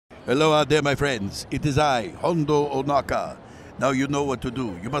Hello out there, my friends. It is I, Hondo Onaka. Now you know what to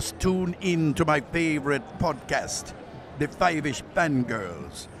do. You must tune in to my favorite podcast, the Five-ish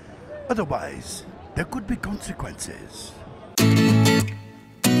Fangirls. Otherwise, there could be consequences.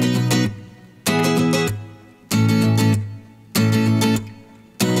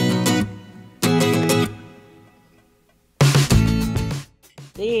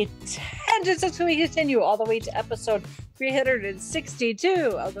 The tangents we continue all the way to episode 362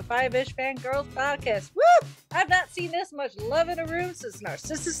 of the Five-ish Fangirls podcast. Woo! I've not seen this much love in a room since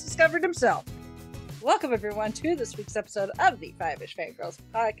Narcissus discovered himself. Welcome everyone to this week's episode of the Five-ish Fangirls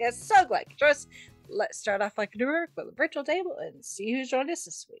podcast. So glad you joined us. Let's start off like a New York with a virtual table and see who's joined us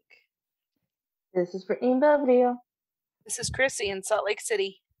this week. This is Brittany in Belvedere. This is Chrissy in Salt Lake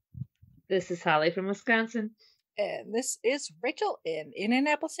City. This is Holly from Wisconsin. And this is Rachel in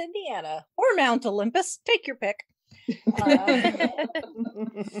Indianapolis, Indiana, or Mount Olympus. Take your pick.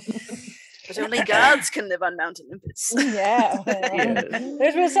 But only gods can live on Mount Olympus. Yeah.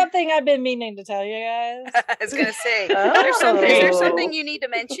 There's been something I've been meaning to tell you guys. I was going to say, is Oh. there something you need to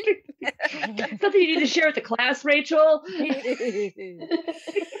mention? Something you need to share with the class, Rachel?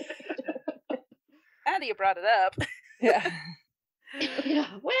 How do you brought it up? Yeah. Yeah,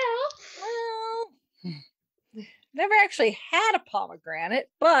 well. Never actually had a pomegranate,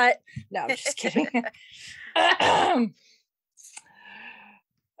 but no, I'm just kidding.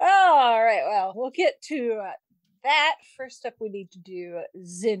 All right, well, we'll get to that. First up, we need to do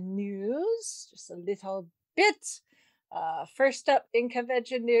the news, just a little bit. First up in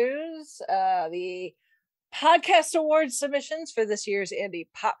convention news, the podcast award submissions for this year's Indie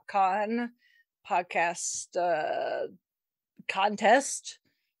PopCon podcast contest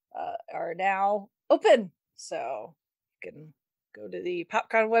are now open. So you can go to the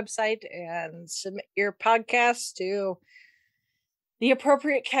PopCon website and submit your podcast to the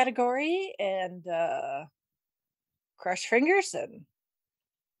appropriate category and crush fingers and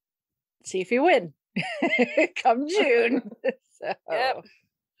see if you win come June. So. Yep.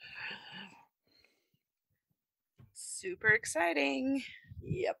 Super exciting.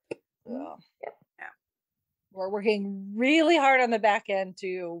 Yep. So, Yeah. we're working really hard on the back end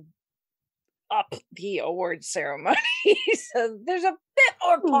to up the award ceremony. So there's a bit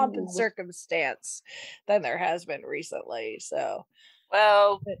more pomp and circumstance than there has been recently. So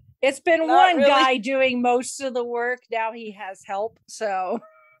Well, it's been Not one really. guy doing most of the work. Now he has help. So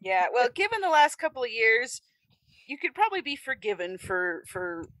yeah. Well, given the last couple of years, you could probably be forgiven for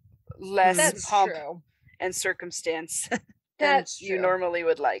less that's pomp true. and circumstance than That's you true. normally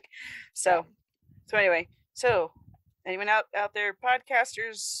would like. So anyway, anyone out there,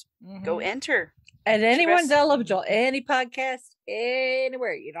 podcasters, go Mhm. enter. And anyone's best- eligible. Any podcast,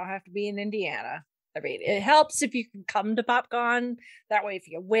 anywhere. You don't have to be in Indiana. I mean, it helps if you can come to PopCon. That way, if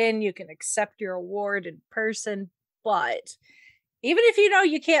you win, you can accept your award in person. But even if you know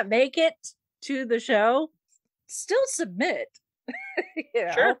you can't make it to the show, still submit. You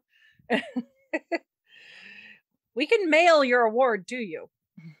know? Sure. We can mail your award to you.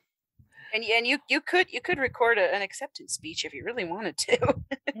 And you could record an acceptance speech if you really wanted to.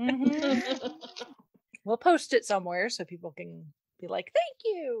 Mhm. We'll post it somewhere so people can be like, thank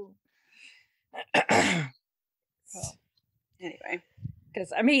you. Anyway,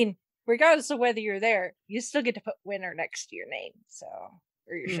 Because, I mean, regardless of whether you're there, you still get to put winner next to your name. So,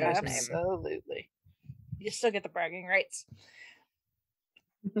 or your show's name. absolutely. You still get the bragging rights.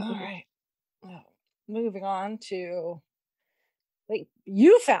 All right. Well, moving on to, wait,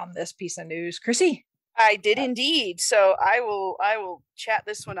 you found this piece of news, Chrissy. I did indeed. So I will chat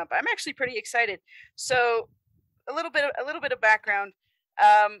this one up. I'm actually pretty excited. So a little bit of background.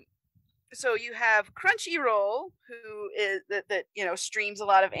 So you have Crunchyroll, who is that streams a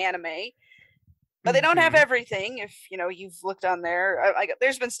lot of anime, but they don't have everything. If you've looked on there,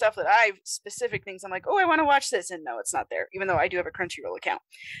 there's been stuff that specific things I'm like, oh, I want to watch this, and no, it's not there, even though I do have a Crunchyroll account.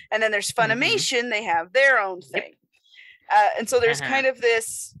 And then there's Funimation, they have their own thing. And so there's kind of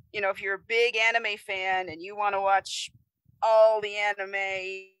this, if you're a big anime fan and you want to watch all the anime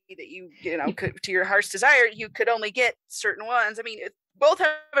that you could, to your heart's desire, you could only get certain ones. I mean, both have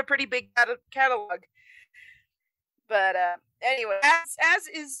a pretty big catalog. But anyway,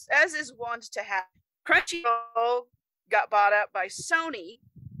 as is wont to happen, Crunchyroll got bought up by Sony.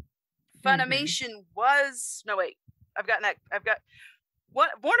 Funimation was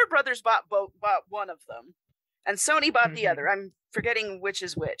Warner Brothers bought one of them, and Sony bought the other. I'm forgetting which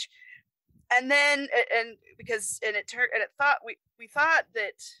is which. And then we thought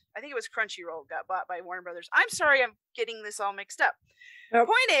that I think it was Crunchyroll got bought by Warner Brothers. I'm sorry, I'm getting this all mixed up. Nope.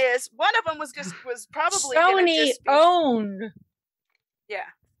 Point is, one of them was probably Sony just be, owned. yeah,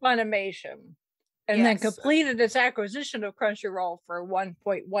 Funimation. And then completed its acquisition of Crunchyroll for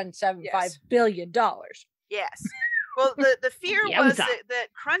 $1.175 billion. Yes. Well, the fear was that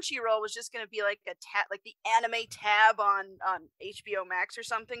Crunchyroll was just going to be like like the anime tab on HBO Max or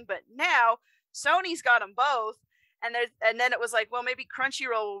something. But now Sony's got them both, and then it was like, well, maybe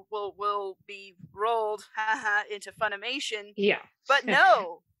Crunchyroll will be rolled into Funimation. Yeah. But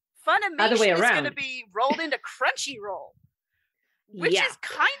no, Funimation is going to around. be rolled into Crunchyroll, which is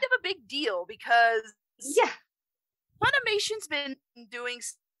kind of a big deal because Funimation's been doing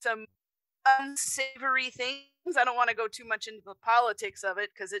some unsavory things. I don't want to go too much into the politics of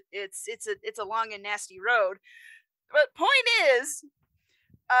it because it's a long and nasty road. But point is,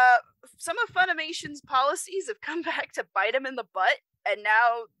 some of Funimation's policies have come back to bite them in the butt, and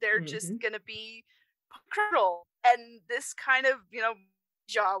now they're just going to be criminal. And this kind of,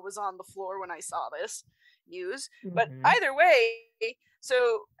 jaw was on the floor when I saw this news. But either way,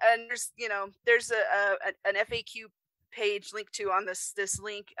 so, and there's an FAQ page linked to on this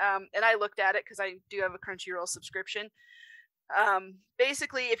link, and I looked at it because I do have a Crunchyroll subscription.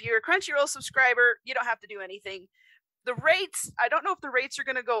 Basically, if you're a Crunchyroll subscriber, you don't have to do anything. The rates, I don't know if the rates are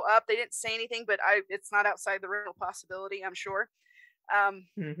going to go up. They didn't say anything, but it's not outside the real possibility, I'm sure.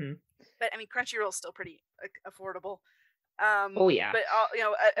 But I mean, Crunchyroll is still pretty affordable. But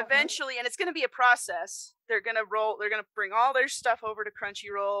eventually, and it's going to be a process. They're going to bring all their stuff over to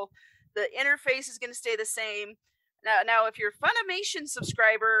Crunchyroll. The interface is going to stay the same. Now, if you're a Funimation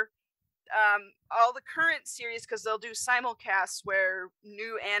subscriber, all the current series, because they'll do simulcasts where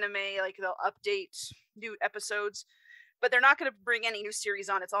new anime, like they'll update new episodes, but they're not going to bring any new series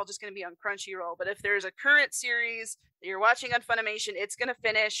on. It's all just going to be on Crunchyroll. But if there's a current series that you're watching on Funimation, it's going to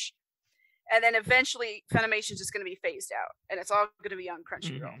finish, and then eventually Funimation's just going to be phased out, and it's all going to be on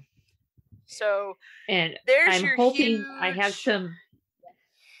Crunchyroll. So, and there's I'm hoping I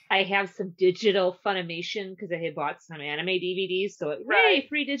have some digital Funimation because I had bought some anime DVDs, so hey,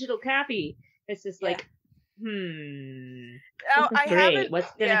 free digital copy. It's just like, Now,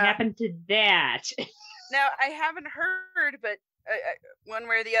 what's going to happen to that? Now, I haven't heard, but one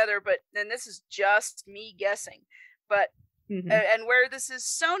way or the other, but then this is just me guessing. But and where this is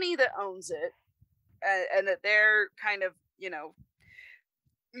Sony that owns it, and that they're kind of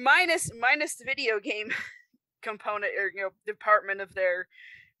minus the video game component or department of their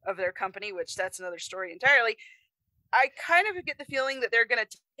company, which that's another story entirely. I kind of get the feeling that they're going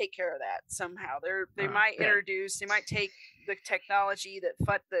to take care of that somehow. They might take the technology that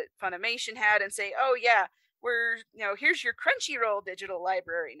Funimation had and say, oh yeah, we're here's your Crunchyroll digital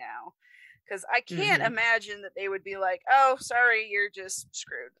library now. Because I can't imagine that they would be like, oh, sorry, you're just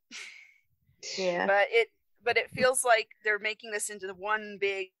screwed. Yeah. But it feels like they're making this into one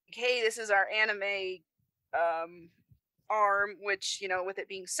big, hey, this is our anime arm, which, with it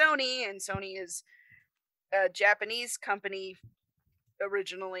being Sony, and Sony is a Japanese company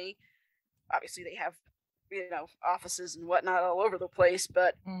originally. Obviously, they have, offices and whatnot all over the place,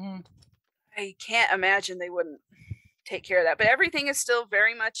 but I can't imagine they wouldn't take care of that. But everything is still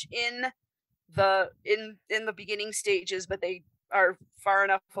very much in the beginning stages, but they are far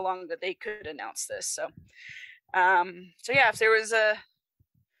enough along that they could announce this. So if there was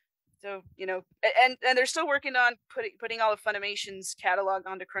and they're still working on putting all of Funimation's catalog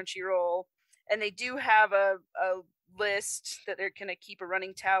onto Crunchyroll, and they do have a list that they're going to keep a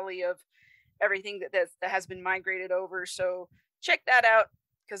running tally of everything that has been migrated over. So check that out,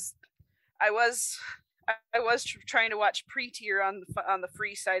 because I was trying to watch pre-tier on the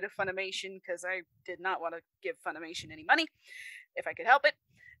free side of Funimation, because I did not want to give Funimation any money if I could help it.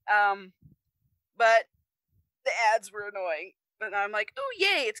 But the ads were annoying. But I'm like, oh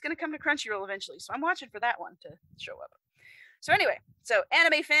yay, it's gonna come to Crunchyroll eventually. So I'm watching for that one to show up. So anyway,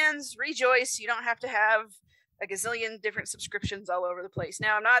 anime fans, rejoice. You don't have to have a gazillion different subscriptions all over the place.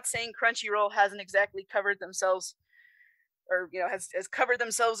 Now, I'm not saying Crunchyroll hasn't exactly covered themselves, or has covered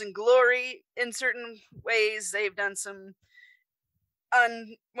themselves in glory in certain ways. They've done some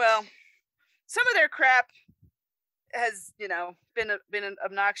some of their crap has been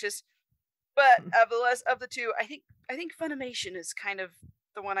obnoxious, but of the two, I think Funimation is kind of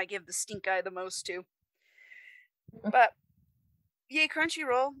the one I give the stink eye the most to. But yay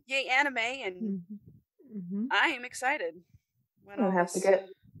Crunchyroll, yay anime, and I am excited. I'll have to get.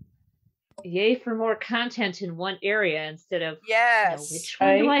 Yay for more content in one area instead of which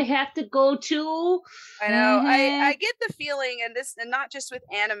one do I have to go to? I know. I get the feeling, and not just with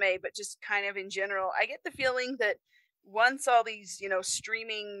anime, but just kind of in general, I get the feeling that once all these,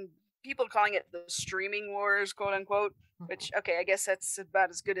 streaming, people calling it the streaming wars, quote unquote, which, okay, I guess that's about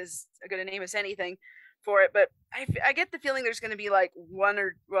as good a name as anything. for it, but I get the feeling there's going to be like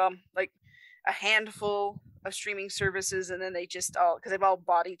like a handful of streaming services, and then they just all, because they've all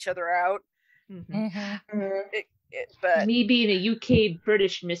bought each other out. But me being a UK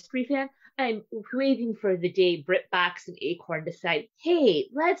British mystery fan, I'm waiting for the day BritBox and Acorn decide, hey,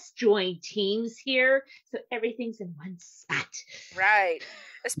 let's join teams here, so everything's in one spot. Right.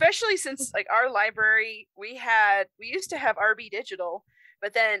 Especially since like our library, we used to have RB Digital,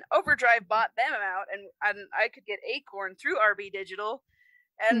 but then Overdrive bought them out, and I could get Acorn through RB Digital,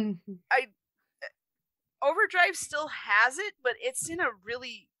 and Overdrive still has it, but it's in a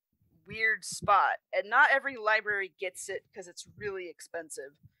really weird spot, and not every library gets it because it's really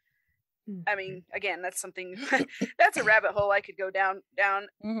expensive. I mean, again, that's something that's a rabbit hole I could go down a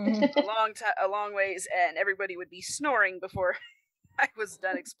long ways, and everybody would be snoring before I was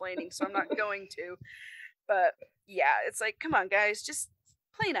done explaining, so I'm not going to. But yeah, it's like, come on, guys, just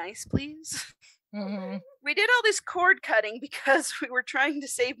play nice, please. We did all this cord cutting because we were trying to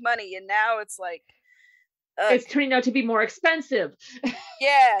save money, and now it's like it's turning out to be more expensive.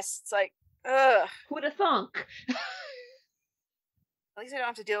 Yes, it's like, who'd have thunk? At least I don't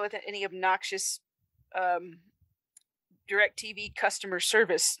have to deal with any obnoxious DirecTV customer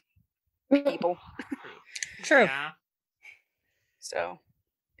service people. True. Yeah. So,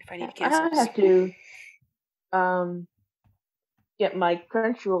 if I need to cancel, I have to get my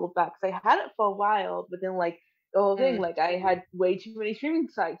Crunchyroll back. I had it for a while, but then like the whole thing, like I had way too many streaming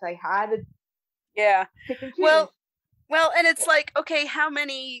sites. I had to pick and choose. Well, and it's like, okay, how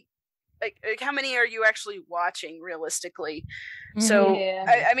many are you actually watching realistically? So,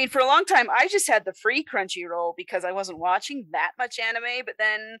 I mean, for a long time, I just had the free Crunchyroll because I wasn't watching that much anime, but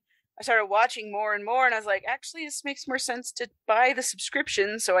then I started watching more and more, and I was like, actually, this makes more sense to buy the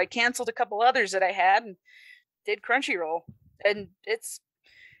subscription, so I canceled a couple others that I had and did Crunchyroll, and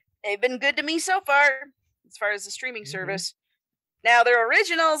they've been good to me so far as the streaming service. Now, their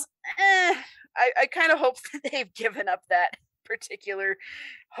originals, I kind of hope that they've given up that particular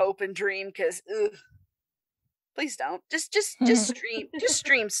hope and dream, because please don't just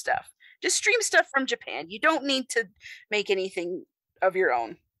stream stuff. Just stream stuff from Japan. You don't need to make anything of your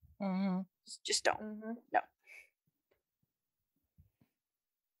own. Just don't. No.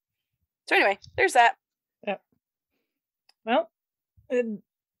 So anyway, there's that. Yep. Well,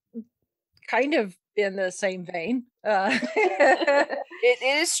 kind of in the same vein. It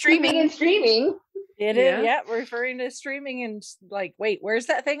is streaming. It is, yeah, referring to streaming and like, wait, where's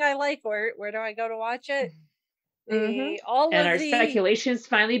that thing I like? Where do I go to watch it? Our speculations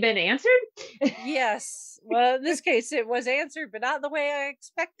finally been answered? Yes. Well, in this case, it was answered, but not the way I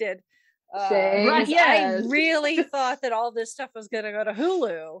expected. Right, yes. I really thought that all this stuff was going to go to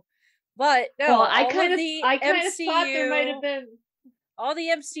Hulu, but no. Well, I kind of thought there might have been all the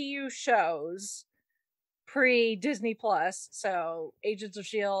MCU shows pre Disney Plus. So Agents of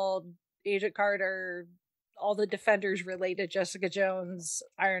S.H.I.E.L.D., Agent Carter, all the Defenders related, Jessica Jones,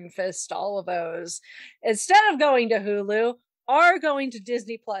 Iron Fist, all of those, instead of going to Hulu, are going to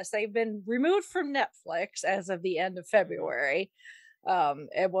Disney Plus. They've been removed from Netflix as of the end of February.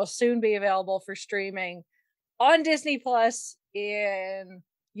 It will soon be available for streaming on Disney Plus in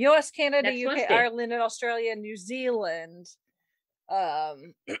US, Canada, Next UK, Wednesday. Ireland, and Australia, and New Zealand.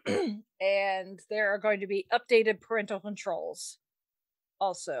 And there are going to be updated parental controls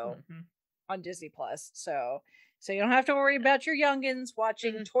also on Disney Plus. So you don't have to worry about your youngins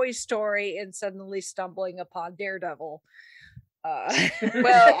watching Toy Story and suddenly stumbling upon Daredevil. Well,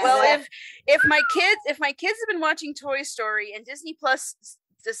 if my kids have been watching Toy Story and Disney Plus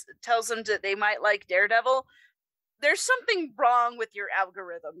just tells them that they might like Daredevil, there's something wrong with your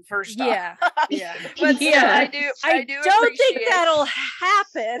algorithm. First off, yeah. But Yeah. I do don't think appreciate- that'll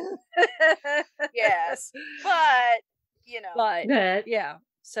happen. Yes, but yeah.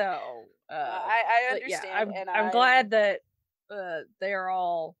 So I understand. Yeah, I'm glad that they are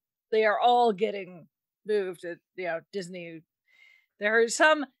all getting moved at Disney. There are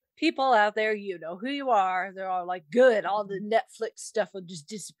some people out there, you know who you are. They're all like, good, all the Netflix stuff will just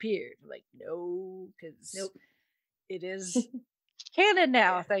disappear. I'm like, no, because it is canon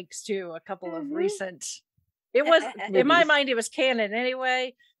now, thanks to a couple of recent. It was in my mind, it was canon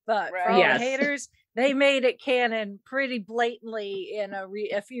anyway, but for all the haters, they made it canon pretty blatantly in a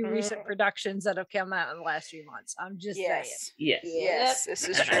few recent productions that have come out in the last few months. I'm just saying. Yes, this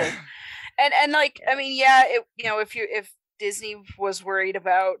is true. And like, I mean, yeah, if Disney was worried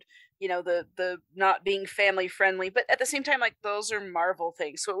about the not being family friendly, but at the same time, like, those are Marvel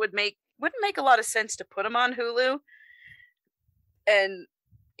things, so it wouldn't make a lot of sense to put them on Hulu. And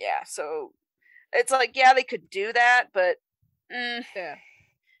so it's like, they could do that, but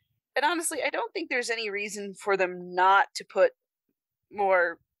And honestly, I don't think there's any reason for them not to put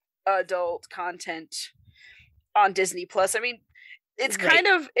more adult content on Disney Plus. I mean, it's kind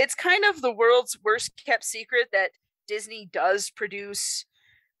of the world's worst kept secret that Disney does produce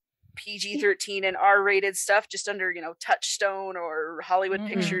PG-13 and R-rated stuff just under, Touchstone or Hollywood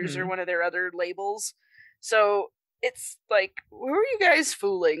Pictures or one of their other labels. So it's like, who are you guys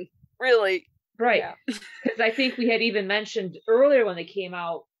fooling? Really? Right. Because I think we had even mentioned earlier when they came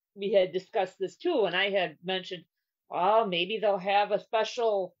out, we had discussed this too, and I had mentioned, well, maybe they'll have a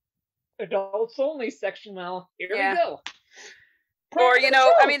special adults only section. Well, here we go. Or,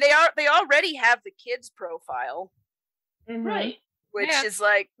 I mean, they already have the kids profile. Right. Which is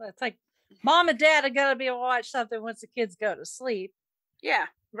like, it's like mom and dad are gonna be able to watch something once the kids go to sleep. Yeah.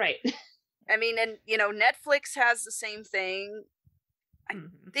 Right. I mean, and Netflix has the same thing. I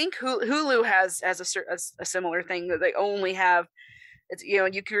think Hulu has a similar thing that they only have. It's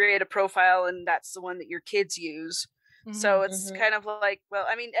you create a profile and that's the one that your kids use. So it's kind of like, well,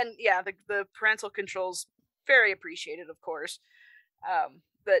 I mean, and the parental controls very appreciated, of course.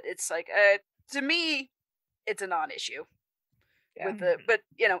 But it's like, to me, it's a non-issue. Yeah. But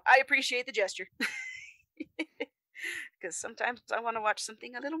I appreciate the gesture because sometimes I want to watch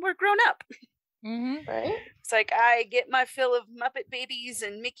something a little more grown up. Right? It's like I get my fill of Muppet Babies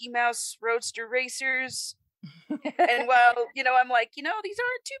and Mickey Mouse Roadster Racers, and while I'm like, these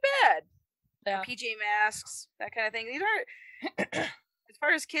aren't too bad. Yeah. PJ Masks, that kind of thing. These aren't as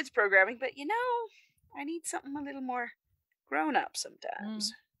far as kids programming, but I need something a little more grown up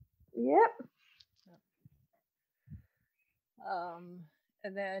sometimes. Yep.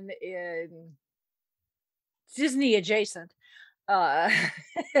 And then in Disney adjacent, from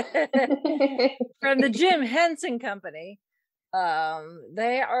the Jim Henson Company,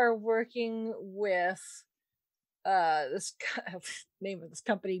 they are working with this name of this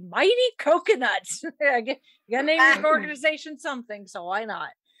company, Mighty Coconuts. You gotta name your organization something, so why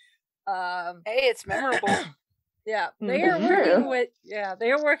not? Hey, it's memorable. Yeah, they are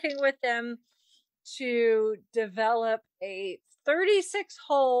working with them to develop a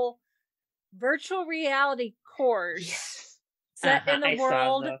 36-hole virtual reality course set in the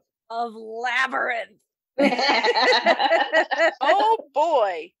world of Labyrinth. Oh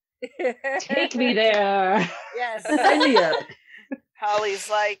boy. Take me there. Yes. Sign me up. Holly's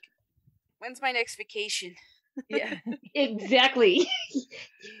like, when's my next vacation? Yeah. Exactly.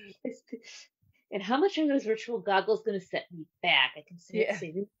 And how much are those virtual goggles going to set me back? I can say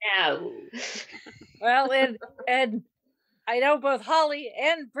no. Well, and I know both Holly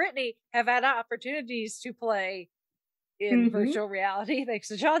and Brittany have had opportunities to play in virtual reality, thanks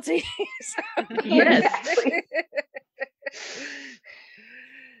to Chauncey. Yes.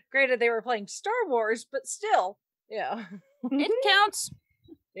 Granted, they were playing Star Wars, but still, it counts.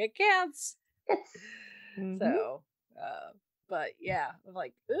 It counts. Yes. So, but I'm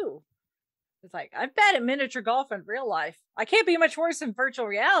like, ooh. It's like, I'm bad at miniature golf in real life. I can't be much worse in virtual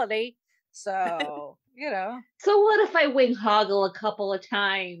reality. So, So what if I wing hoggle a couple of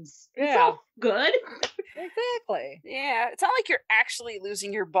times? It's all good. Exactly. Yeah. It's not like you're actually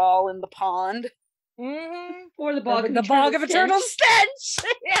losing your ball in the pond. Or the bog of eternal stench.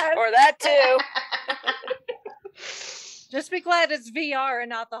 Yeah. Or that too. Just be glad it's VR and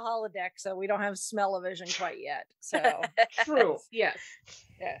not the holodeck, so we don't have smell-o-vision quite yet. So true. Yes.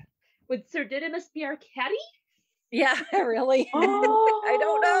 Yeah. Would Sir Didymus be our caddy? Yeah, really. Oh, I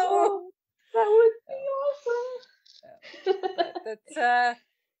don't know. That would be awesome. That's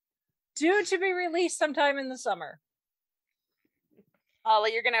due to be released sometime in the summer.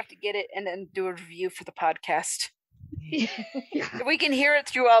 Holly, you're gonna have to get it and then do a review for the podcast. We can hear it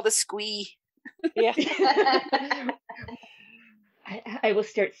through all the squee. Yeah. I will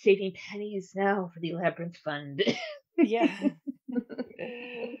start saving pennies now for the Labyrinth Fund. Yeah.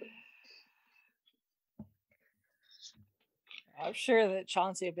 I'm sure that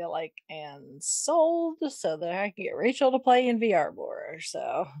Chauncey would be like, and sold so that I can get Rachel to play in VR more.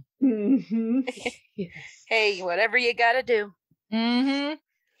 So, Yes. Hey, whatever you gotta do. One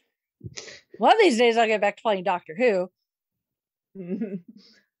of these days, I'll get back to playing Doctor Who.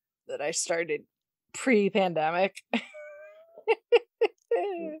 That I started pre-pandemic.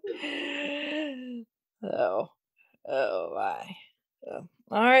 Oh my. So,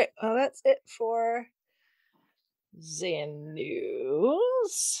 all right. Well, that's it for Zen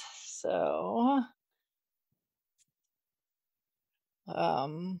News. So,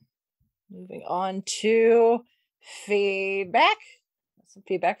 moving on to feedback. Some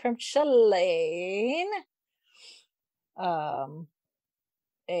feedback from Shalane.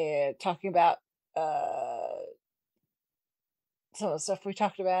 And talking about some of the stuff we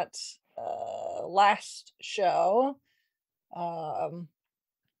talked about last show.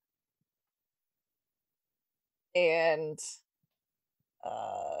 And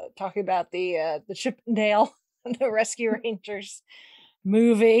talking about the Chippendale, the Rescue Rangers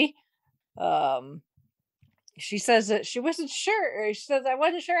movie. She says that she wasn't sure. She says, I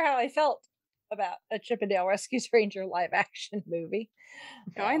wasn't sure how I felt about a Chippendale Rescue Ranger live action movie.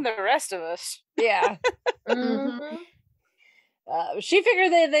 Join the rest of us. Yeah. Mhm. She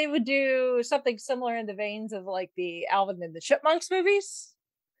figured that they would do something similar in the veins of like the Alvin and the Chipmunks movies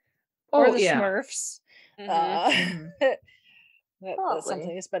or the Smurfs. Mhm. That's Probably.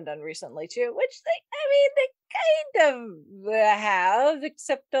 something that's been done recently too, which they kind of have,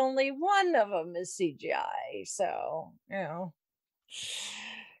 except only one of them is CGI. So,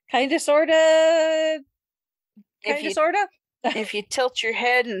 kind of, sort of, sort of. If you tilt your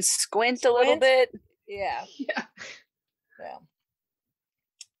head and squint a little bit. Yeah. Yeah.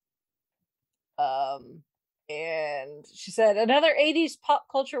 And she said another 80s pop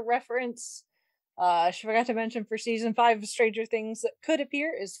culture reference she forgot to mention for season 5 of Stranger Things that could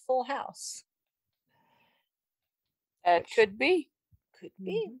appear is Full House. That could be. Could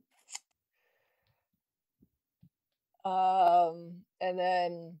be. And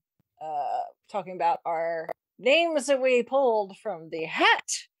then talking about our names that we pulled from the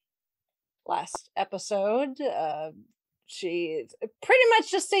hat last episode. She's pretty much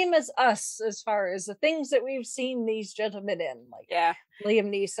the same as us as far as the things that we've seen these gentlemen in, like Liam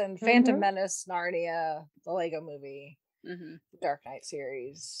Neeson, Phantom Menace, Narnia, the Lego Movie, Dark Knight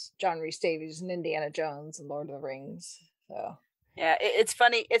series, John Rhys Davies and Indiana Jones and Lord of the Rings. So yeah, it's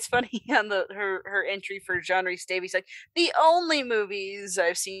funny. It's funny on her entry for John Rhys Davies. Like, the only movies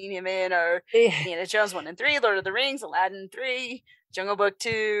I've seen him in are Indiana Jones 1 and 3, Lord of the Rings, Aladdin 3, Jungle Book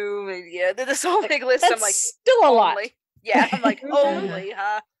 2. Yeah, this whole big list. That's I'm like, still a lot. Yeah, I'm like, only,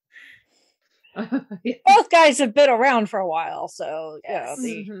 huh? Both guys have been around for a while, so Yes.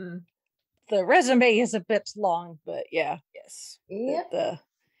 the resume is a bit long, but yes. Yep.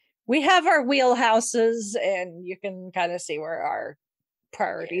 We have our wheelhouses, and you can kind of see where our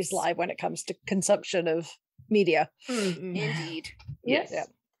priorities lie when it comes to consumption of media. Indeed. Yes. Yeah.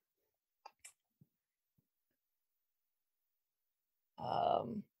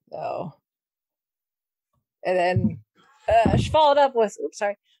 And then she followed up with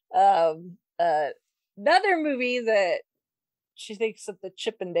another movie that she thinks that the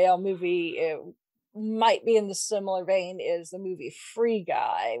Chippendale movie might be in the similar vein is the movie Free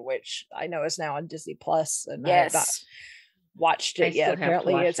Guy, which I know is now on Disney Plus, and I have not watched it yet.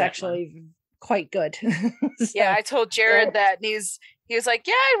 Apparently it's actually quite good. Yeah, I told Jared that, and he was like,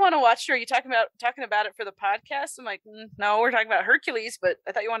 yeah, I want to watch it. Are you talking about it for the podcast? I'm like, no, we're talking about Hercules, but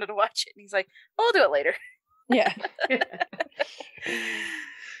I thought you wanted to watch it. And he's like, we'll do it later. Yeah.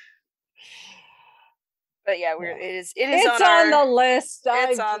 But yeah, it is it's on the list.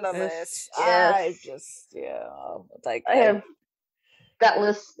 It's on the list. I just like I have that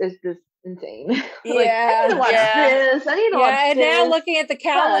list is just insane. Like, Yeah. I need to watch this. I need to watch and this. now looking at the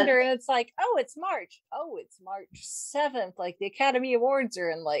calendar, and it's like, oh, it's March. Oh, it's March 7th. Like, the Academy Awards are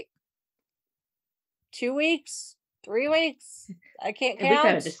in like 2 weeks, 3 weeks. I can't count. We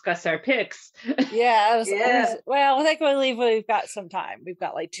gotta discuss our picks. Yeah. Well, thankfully we've got some time. We've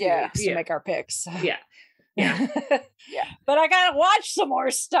got like 2 weeks to make our picks. Yeah. But I gotta watch some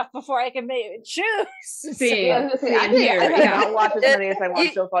more stuff before I can choose. I didn't watch as many as I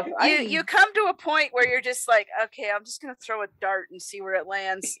want so far. You come to a point where you're just like, okay, I'm just gonna throw a dart and see where it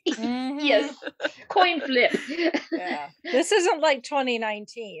lands. Yes. Coin flip. Yeah. This isn't like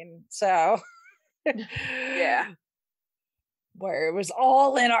 2019, so where it was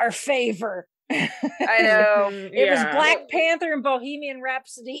all in our favor. I know. It was Black Panther and Bohemian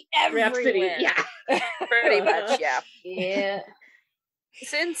Rhapsody everywhere. Pretty much, Yeah.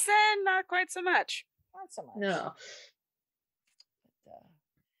 Since then, not quite so much. Not so much. No. But,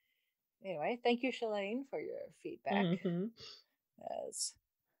 anyway, thank you, Shalane, for your feedback. As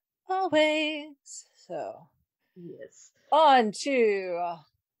always. So, yes. On to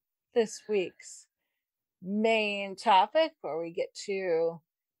this week's main topic, where we get to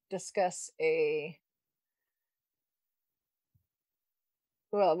discuss it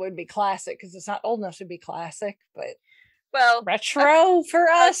would be classic because it's not old enough to be classic, but retro for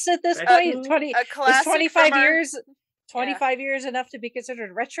us at this point. 25 years. 25 years enough to be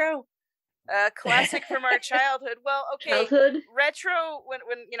considered retro. Classic from our childhood. Well, okay, retro when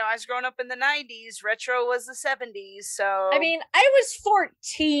I was growing up in the 90s. Retro was the 70s. So I mean, I was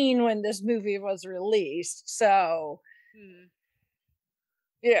 14 when this movie was released, so.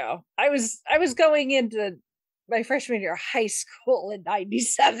 Yeah, I was going into my freshman year of high school in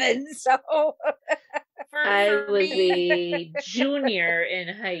 '97. So I For was me, a junior in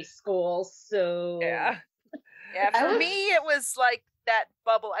high school, so yeah. for me, it was like that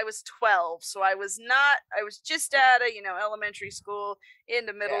bubble. I was 12, so I was just out of, elementary school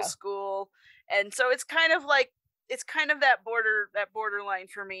into middle school. And so it's kind of that borderline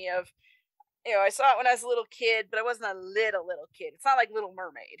for me of, I saw it when I was a little kid, but I wasn't a little kid. It's not like Little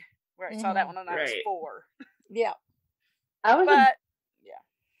Mermaid, where I saw that one when I was 4. Yeah.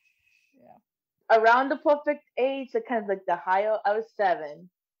 Around the perfect age, so kind of like the higher. I was 7.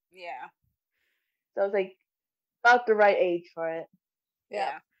 Yeah. So I was like about the right age for it.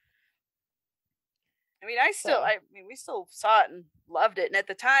 Yeah. I mean, we still saw it and loved it. And at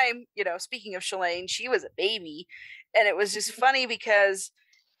the time, speaking of Shalane, she was a baby, and it was just funny because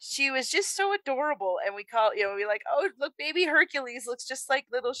she was just so adorable. And we like, oh, look, baby Hercules looks just like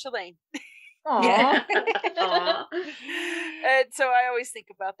little Shalane. Aww. Aw. And so I always think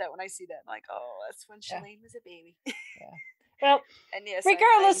about that when I see that. I'm like, oh, that's when Shalane was a baby. Well, and yes,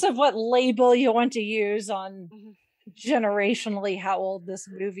 regardless of what label you want to use on generationally how old this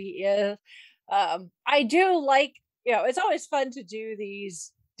movie is, I do like, it's always fun to do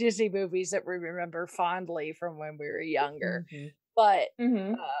these Disney movies that we remember fondly from when we were younger. But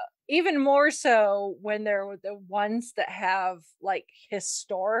even more so when they're the ones that have like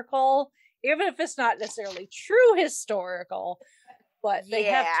historical, even if it's not necessarily true historical, but they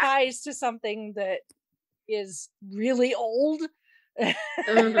have ties to something that is really old. So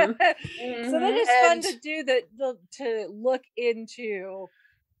that is fun to do to look into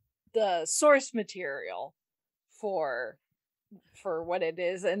the source material for what it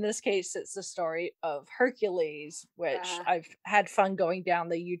is. In this case, it's the story of Hercules, which I've had fun going down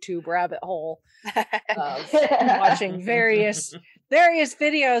the YouTube rabbit hole of watching various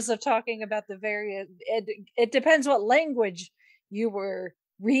videos of talking about the various. It depends what language you were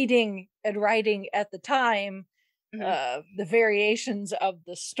reading and writing at the time. The variations of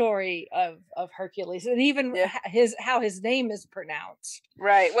the story of Hercules, and even how his name is pronounced.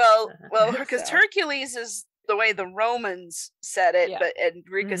 Right. Well, because Hercules is the way the Romans said it, but and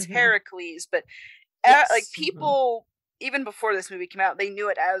Greek is Heracles. But like people, even before this movie came out, they knew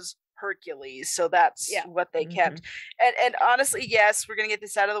it as Hercules, so that's what they kept. And honestly, yes, we're gonna get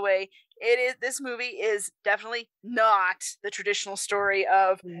this out of the way. This movie is definitely not the traditional story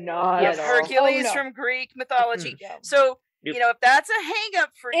of Hercules from Greek mythology. So if that's a hang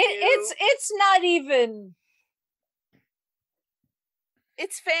up for you, it's not even.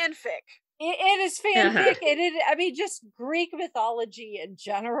 It's fanfic. It is fanfic. I mean, just Greek mythology in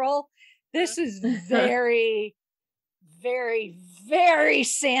general. This is very, very, very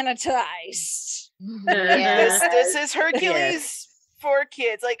sanitized. This is Hercules for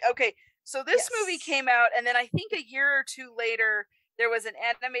kids. Like, okay, so this movie came out, and then I think a year or two later, there was an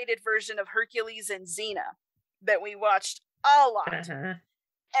animated version of Hercules and Xena that we watched a lot.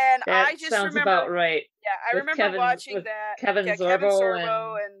 And that I just sounds remember, about right. Yeah, I remember watching that. Kevin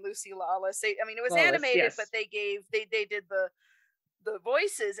Sorbo and Lucy Lawless. It was animated, but they did the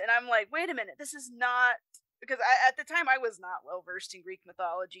voices, and I'm like, wait a minute, this is not, because at the time I was not well versed in Greek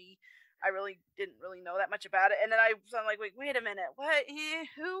mythology. I really didn't know that much about it, and then I'm like, wait a minute, what?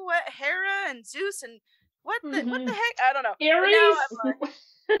 Who? What? Hera and Zeus and what the heck? I don't know. Ares. Now I'm like,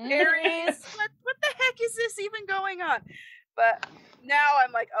 Ares. What the heck is this even going on? But now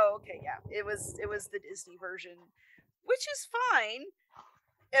I'm like, oh, okay, yeah, it was the Disney version, which is fine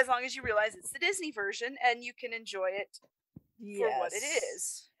as long as you realize it's the Disney version and you can enjoy it for what it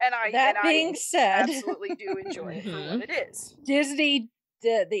is. And I absolutely do enjoy it for what it is. Disney,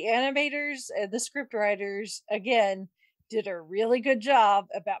 the animators and the script writers, again, did a really good job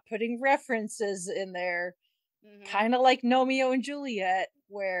about putting references in there, kind of like Romeo and Juliet,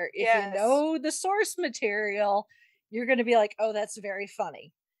 where if you know the source material, you're going to be like, oh, that's very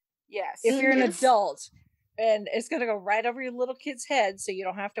funny. Yes. If you're an adult, and it's going to go right over your little kid's head, so you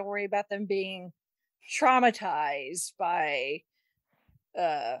don't have to worry about them being traumatized by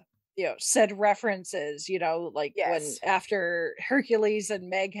said references, like when after Hercules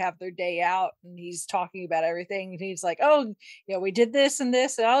and Meg have their day out and he's talking about everything and he's like, oh, we did this and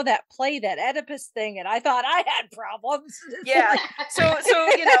this, and oh, that play, that Oedipus thing, and I thought I had problems. Yeah. So there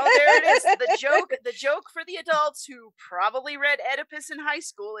it is. The joke for the adults who probably read Oedipus in high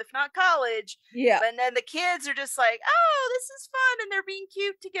school, if not college. Yeah. And then the kids are just like, oh, this is fun, and they're being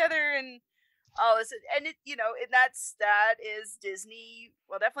cute together, and all this, and that is Disney.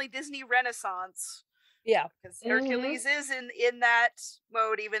 Well, definitely Disney Renaissance. Yeah, because Hercules is in that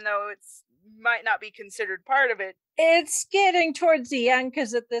mode, even though it's might not be considered part of it. It's getting towards the end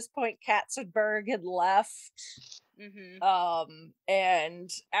because at this point Katzenberg had left. And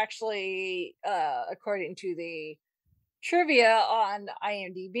actually, according to the trivia on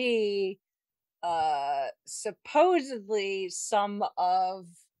IMDb, supposedly some of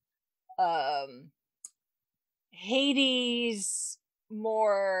Hades'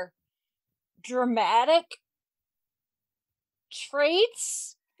 more dramatic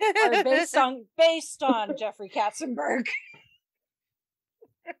traits are based on Jeffrey Katzenberg.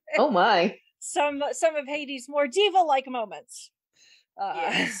 Oh my. Some of Hades' more diva-like moments.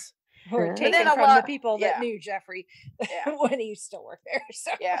 Yes. Were taken then from the people that knew Jeffrey when he still worked there.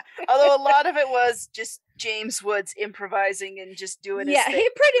 So yeah, although a lot of it was just James Woods improvising and just doing his thing, he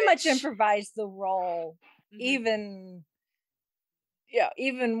pretty much improvised the role. Mhm.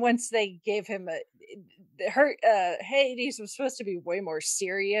 Even once they gave him Hades was supposed to be way more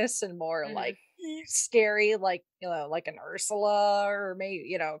serious and more like scary, like like an Ursula or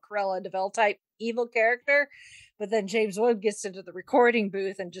maybe Cruella de Vil type evil character. But then James Wood gets into the recording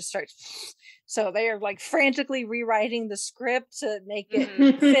booth and just starts. So they are like frantically rewriting the script to make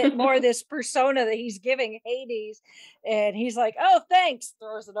it fit more this persona that he's giving Hades. And he's like, "Oh, thanks,"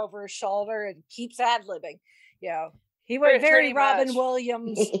 throws it over his shoulder and keeps ad-libbing. He went very Robin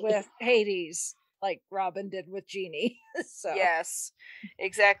Williams with Hades, like Robin did with Genie. So yes,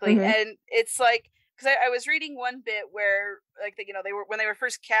 exactly. And it's like, because I was reading one bit where like they were when they were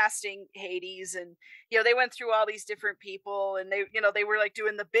first casting Hades, and they went through all these different people, and they were like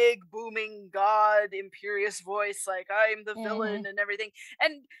doing the big booming god imperious voice, like I'm the villain and everything,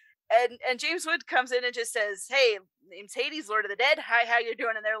 and James Wood comes in and just says, "Hey, name's Hades, Lord of the Dead. Hi, how you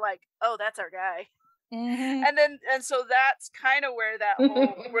doing?" And they're like, "Oh, that's our guy." And so that's kind of where that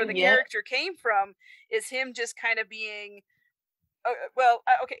whole where the character came from, is him just kind of being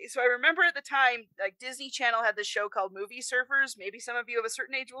okay, so I remember at the time, like Disney Channel had this show called Movie Surfers. Maybe some of you of a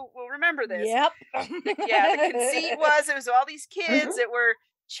certain age will remember this. Yep. The conceit was all these kids that were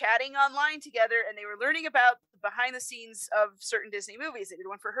chatting online together, and they were learning about the behind the scenes of certain Disney movies. They did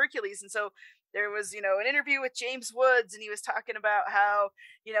one for Hercules, and so there was an interview with James Woods, and he was talking about how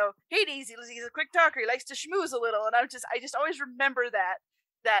Hades, he's a quick talker, he likes to schmooze a little, and I just always remember that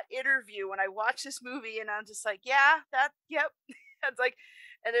interview when I watch this movie, and I'm just like, yep. It's like,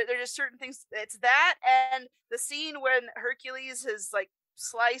 and there are just certain things. It's that, and the scene when Hercules has like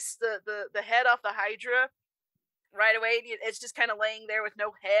sliced the head off the Hydra right away. It's just kind of laying there with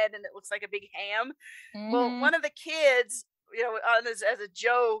no head, and it looks like a big ham. Well, one of the kids, as a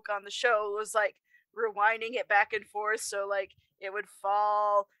joke on the show, was like rewinding it back and forth, so like it would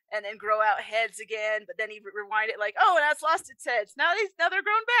fall and then grow out heads again, but then he rewind it like, oh, now it's lost its heads. Now they're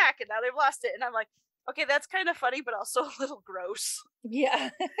grown back, and now they've lost it, and I'm like, okay, that's kind of funny, but also a little gross.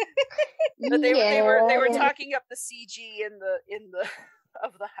 Yeah. But they were talking up the CG in the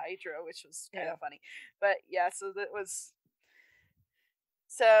of the Hydra, which was kind of funny. But so that was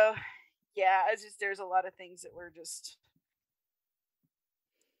it's just, there's a lot of things that were just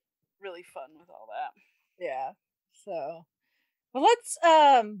really fun with all that. Yeah. So, well, let's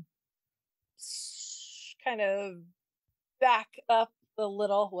kind of back up a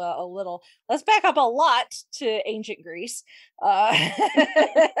little. Let's back up a lot to ancient Greece. Yes,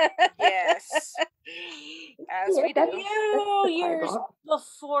 as we do. A few years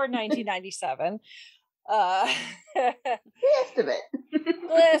before 1997. Just a bit.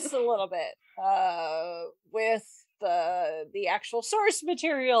 Just a little bit. With the actual source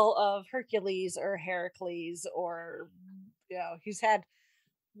material of Hercules or Heracles, or he's had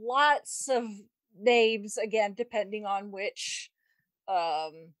lots of names, again depending on which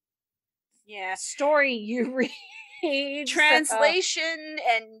story you read, translation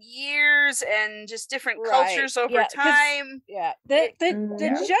and years and just different cultures over time. The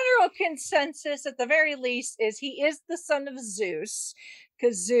general consensus at the very least is he is the son of Zeus,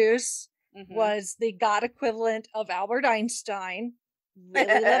 because Zeus was the god equivalent of Albert Einstein.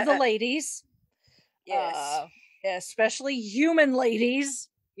 Really love the ladies. Yes. Especially human ladies,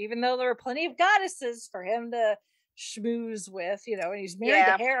 even though there were plenty of goddesses for him to schmooze with, and he's married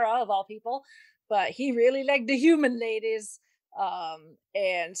to Hera of all people, but he really liked the human ladies.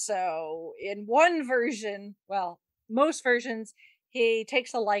 And so in one version, most versions, he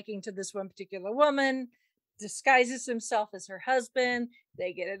takes a liking to this one particular woman, disguises himself as her husband,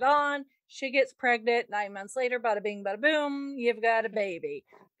 they get it on, she gets pregnant, 9 months later, bada bing bada boom, you've got a baby.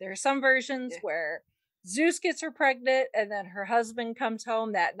 There are some versions where Zeus gets her pregnant, and then her husband comes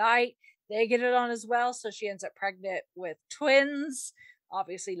home that night. They get it on as well, so she ends up pregnant with twins.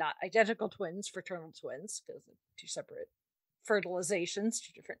 Obviously not identical twins, fraternal twins, because two separate fertilizations,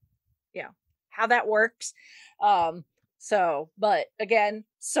 two different how that works. But again,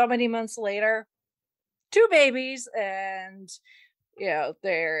 so many months later, 2 babies, and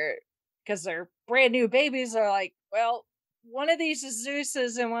because they're brand new babies, are like, well, one of these is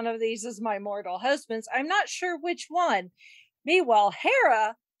Zeus's and one of these is my mortal husband's. I'm not sure which one. Meanwhile,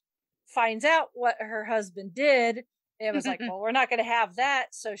 Hera finds out what her husband did and was like, well, we're not going to have that.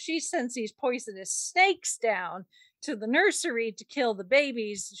 So she sends these poisonous snakes down to the nursery to kill the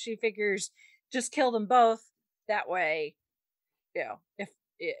babies. She figures just kill them both. That way, if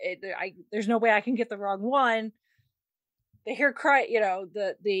there's no way I can get the wrong one. They hear cry,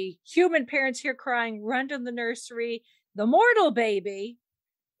 the human parents hear crying, run to the nursery. The mortal baby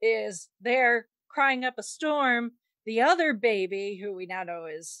is there crying up a storm. The other baby, who we now know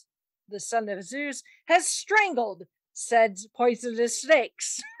is the son of Zeus, has strangled said poisonous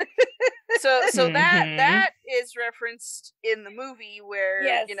snakes. So that is referenced in the movie where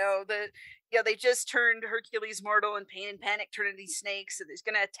they just turned Hercules mortal, and Pain and Panic turn into these snakes, and he's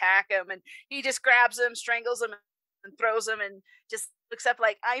gonna attack him, and he just grabs them, strangles them, and throws them, and just looks up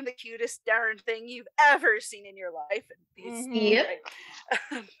like, I'm the cutest darn thing you've ever seen in your life. And Yep.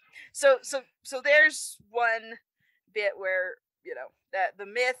 Right. So there's one bit where that the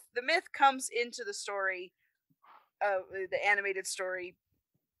myth comes into the story, the animated story,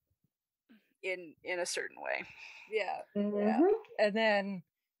 in a certain way. Yeah. And then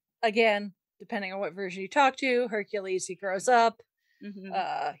again, depending on what version you talk to, Hercules, he grows up.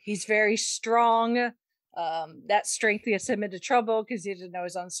 He's very strong. That strength gets him into trouble because he didn't know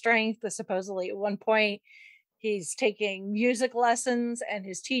his own strength. Supposedly at one point he's taking music lessons and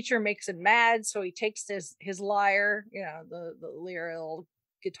his teacher makes him mad, so he takes his lyre, the lyrical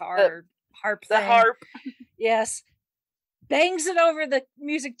guitar harp thing. The harp. Yes. Bangs it over the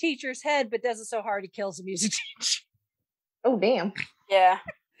music teacher's head, but does it so hard he kills the music teacher. Oh, damn. Yeah.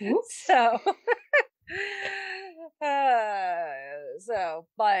 So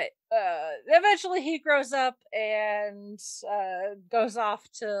but eventually he grows up and goes off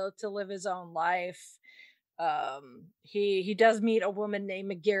to live his own life. He does meet a woman named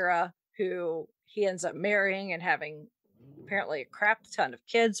Megara, who he ends up marrying and having apparently a crap ton of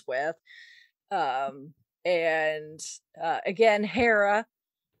kids with. Again, Hera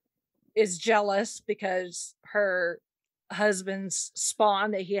is jealous because her husband's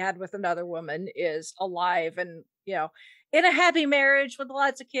spawn that he had with another woman is alive and in a happy marriage with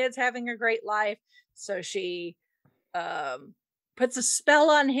lots of kids, having a great life. So she puts a spell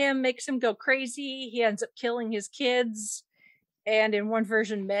on him, makes him go crazy. He ends up killing his kids, and in one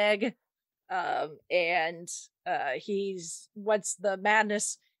version, Meg. He's, once the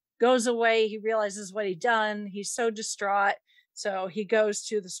madness goes away, he realizes what he'd done. He's so distraught. So he goes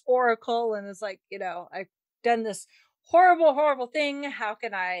to this oracle and is like, I've done this horrible, horrible thing. How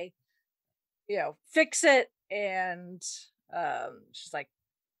can I, fix it? And she's like,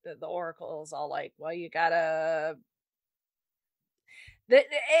 the oracle is all like, well, you gotta.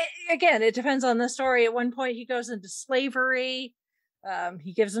 Again, it depends on the story. At one point, he goes into slavery.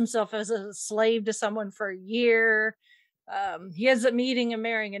 He gives himself as a slave to someone for a year. He ends up meeting and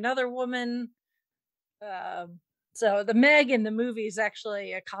marrying another woman. So the Meg in the movie is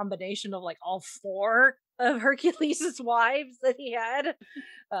actually a combination of like all 4 of Hercules' wives that he had,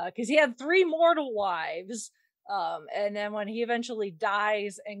 because he had 3 mortal wives. And then when he eventually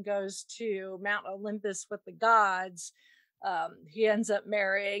dies and goes to Mount Olympus with the gods, he ends up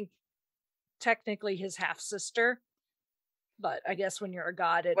marrying technically his half sister. But I guess when you're a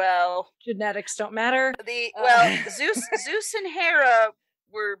god, genetics don't matter. Zeus and Hera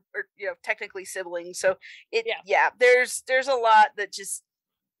were technically siblings, so there's a lot that just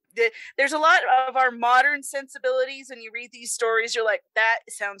there's a lot of our modern sensibilities, and you read these stories, you're like, that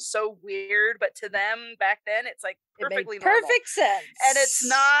sounds so weird, but to them back then it's like perfectly normal. Perfect sense. And it's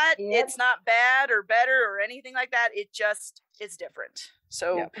not bad or better or anything like that. It just is different.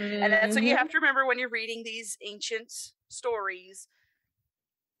 So and that's what you have to remember when you're reading these ancient stories.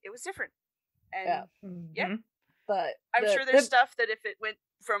 It was different. And but I'm sure there's stuff that if it went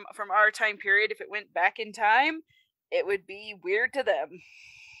from our time period, if it went back in time, it would be weird to them.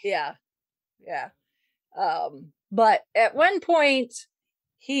 Yeah. But at one point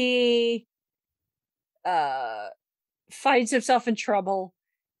he finds himself in trouble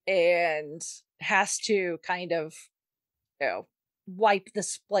and has to kind of wipe the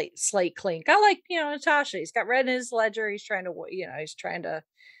slate clean. Kind of like Natasha. He's got red in his ledger. He's trying to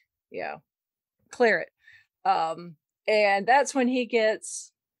clear it. And that's when he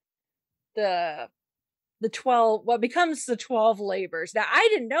gets the 12, what becomes the 12 labors. Now, I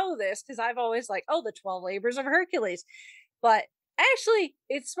didn't know this because I've always the 12 labors of Hercules. But Actually,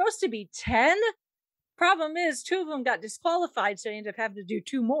 it's supposed to be 10. Problem is, 2 of them got disqualified, so you end up having to do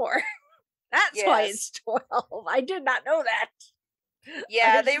 2 more. That's why it's 12. I did not know that.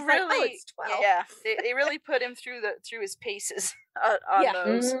 Yeah, they Like, really, oh, it's 12. yeah, they really put him through his paces on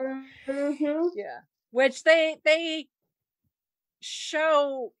those. Mm-hmm. Yeah, which they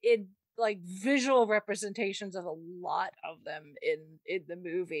show in like visual representations of a lot of them in the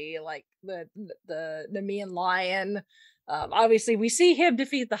movie, like the Nemean lion. Obviously, we see him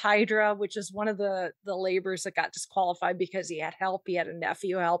defeat the Hydra, which is one of the laborers that got disqualified because he had help. He had a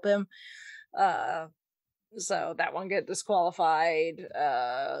nephew help him. So that one get disqualified.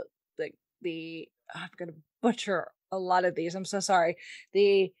 I'm gonna butcher a lot of these. I'm so sorry.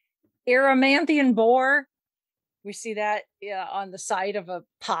 The Erymanthean boar. We see that on the side of a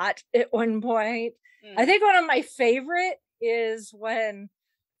pot at one point. I think one of my favorite is when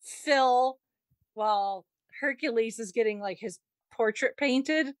Phil, while Hercules is getting like his portrait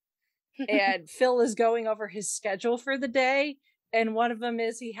painted, and Phil is going over his schedule for the day, and one of them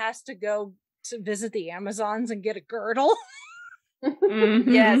is he has to go to visit the Amazons and get a girdle.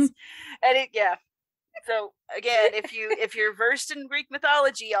 Yes, and So again, if you're versed in Greek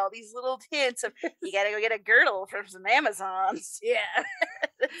mythology, all these little hints of you gotta go get a girdle from some Amazons. Yeah,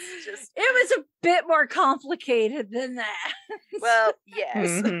 it's just it was a bit more complicated than that. Well, yes.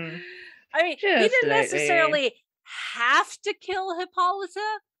 Mm-hmm. I mean, he didn't necessarily have to kill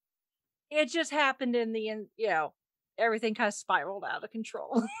Hippolyta. It just happened in the end. Everything kind of spiraled out of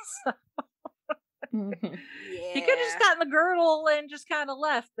control. So. Yeah. He could have just gotten the girdle and just kind of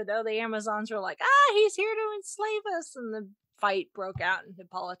left, but no, the Amazons were like, he's here to enslave us, and the fight broke out and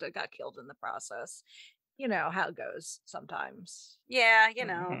Hippolyta got killed in the process. You know how it goes sometimes. Yeah,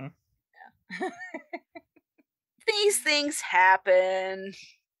 Yeah. These things happen.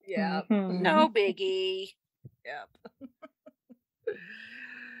 Yeah. No biggie. Yep.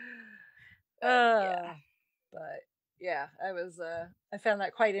 Yeah. But yeah, I found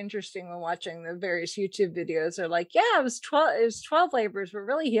that quite interesting when watching the various YouTube videos. They're like, yeah, it was 12 laborers, but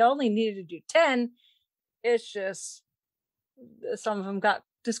really he only needed to do 10. It's just some of them got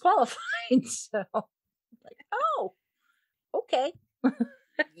disqualified. So like, oh, okay.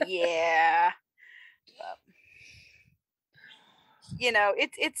 Yeah.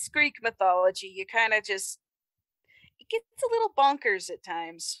 It's Greek mythology. You kind of just, it gets a little bonkers at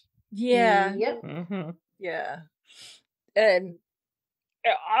times. Yeah. Yep. Yeah. And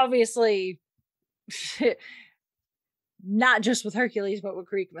obviously not just with Hercules, but with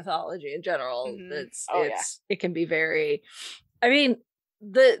Greek mythology in general. It can be very, I mean,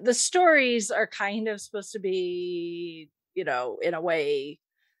 the stories are kind of supposed to be, in a way,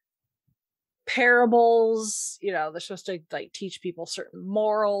 parables. They're supposed to like teach people certain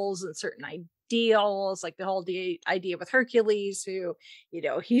morals and certain ideals, like the whole idea with Hercules, who,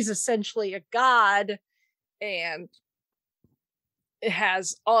 he's essentially a god and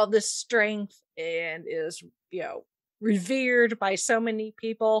has all this strength and is, revered by so many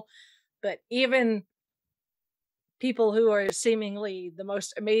people, but even people who are seemingly the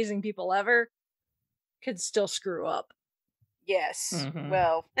most amazing people ever could still screw up. Yes.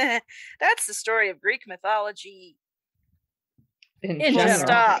 Well, that's the story of Greek mythology in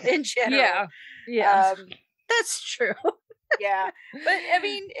general. In general. Yeah. That's true. Yeah. But I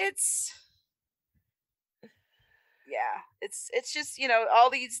mean, it's just, all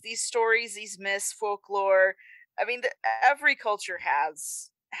these stories, these myths, folklore. I mean, every culture has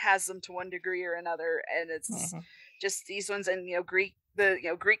them to one degree or another, and it's just these ones. And Greek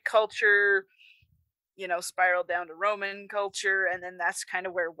culture, spiraled down to Roman culture, and then that's kind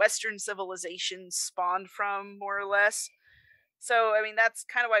of where Western civilization spawned from, more or less. So I mean, that's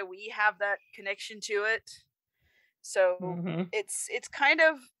kind of why we have that connection to it. So it's kind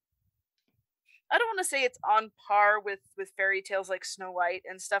of, I don't want to say it's on par with fairy tales like Snow White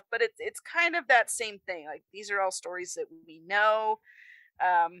and stuff, but it's kind of that same thing. Like, these are all stories that we know,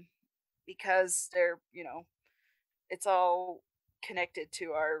 because they're, it's all connected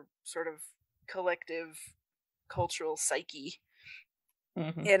to our sort of collective cultural psyche,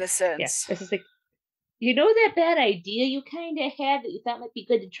 in a sense. Yeah. This is like, that bad idea you kind of had that you thought might be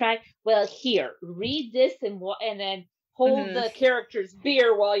good to try? Well, here, read this and then hold the character's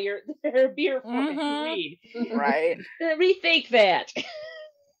beer while you're their beer for it to read. Right. Rethink that.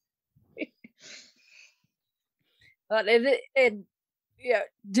 But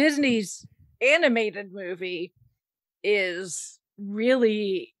Disney's animated movie is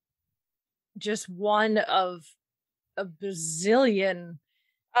really just one of a bazillion.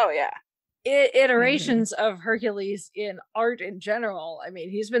 Oh yeah. iterations of Hercules in art in general. I mean,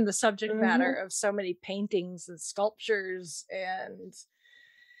 he's been the subject matter of so many paintings and sculptures, and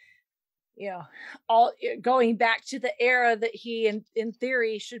all going back to the era that he in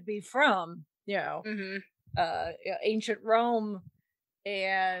theory should be from, ancient Rome,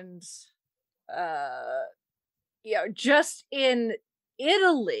 and just in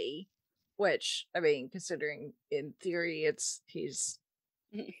Italy, which, I mean, considering in theory he's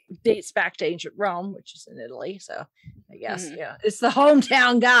dates back to ancient Rome, which is in Italy, so I guess it's the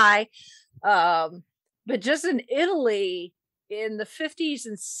hometown guy. But just in Italy in the 50s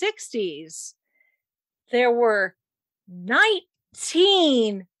and 60s, there were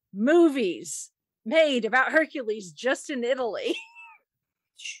 19 movies made about Hercules just in Italy.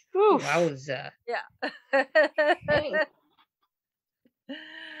 Wowza. Yeah.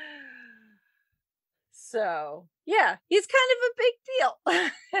 So, yeah, he's kind of a big deal.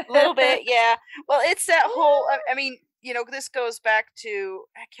 A little bit, yeah. Well, it's that whole, I mean, this goes back to,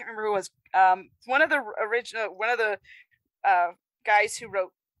 I can't remember who it was, one of the guys who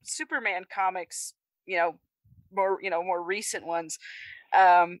wrote Superman comics, more recent ones.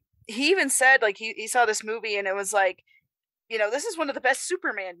 He even said, like, he saw this movie and it was like, this is one of the best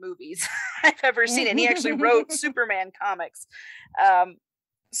Superman movies I've ever seen. And he actually wrote Superman comics.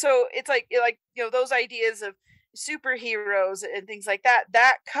 So it's like, those ideas of superheroes and things like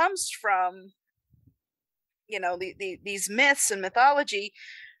that comes from, these myths and mythology.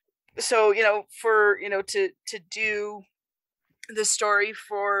 So, to do the story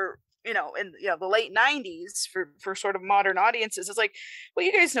for, in the late 90s for sort of modern audiences, it's like, well,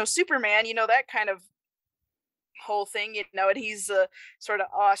 you guys know Superman, that kind of whole thing, and he's a sort of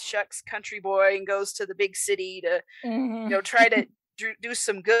aw shucks country boy and goes to the big city to try to do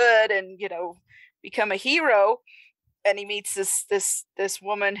some good and become a hero, and he meets this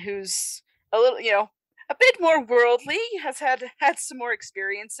woman who's a little a bit more worldly, has had some more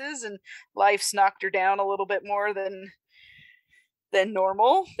experiences, and life's knocked her down a little bit more than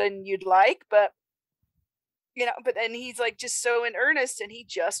normal, than you'd like, but then he's like just so in earnest and he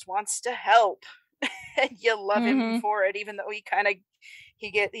just wants to help. And you love him for it, even though he's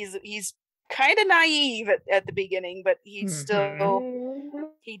kind of naive at the beginning, but he still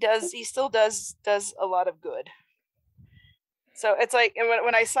does a lot of good. So it's like, and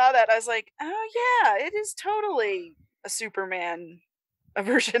when I saw that, I was like, oh yeah, it is totally a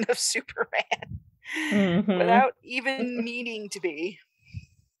version of Superman, without even meaning to be,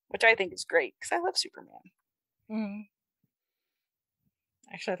 which I think is great because I love Superman.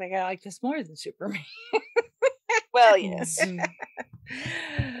 Actually, I think I like this more than Superman. Well, yes.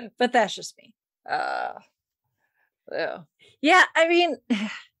 But that's just me. Yeah, I mean,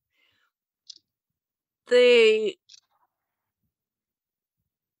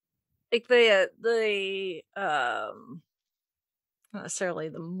 not necessarily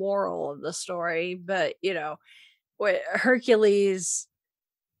the moral of the story, but when Hercules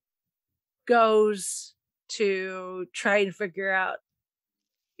goes to try and figure out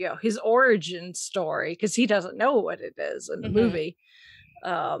his origin story, because he doesn't know what it is in the movie,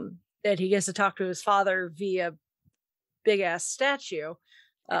 that he gets to talk to his father via big ass statue.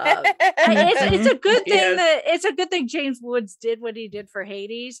 It's a good thing it's a good thing James Woods did what he did for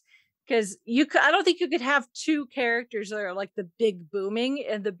Hades, because I don't think you could have two characters that are like the big booming,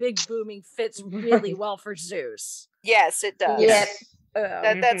 and the big booming fits really well for Zeus. Yes, it does. Yes.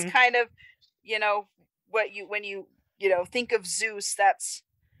 That's kind of what when you think of Zeus, that's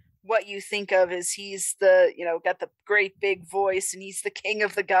what you think of, is he's the got the great big voice and he's the king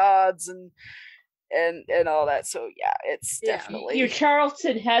of the gods and all that. So yeah, it's definitely your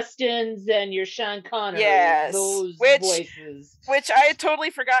Charlton Hestons and your Sean Connery. Yes, those voices. Which I had totally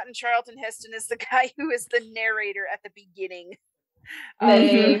forgotten. Charlton Heston is the guy who is the narrator at the beginning.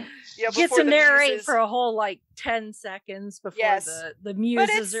 Gets to narrate for a whole 10 seconds before the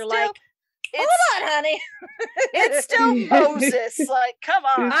muses are like, hold on, honey. It's still Moses. Like, come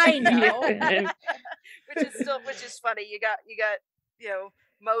on. I know. which is funny. You got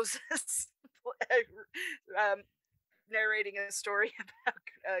Moses narrating a story about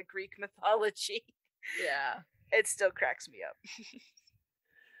Greek mythology. Yeah. It still cracks me up.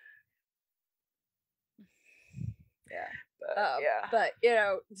 Yeah. But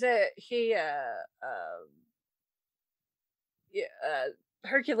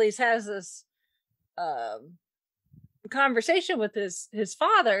Hercules has this conversation with his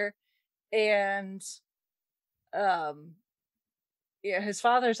father, and his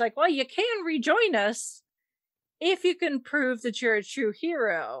father's like, well, you can rejoin us if you can prove that you're a true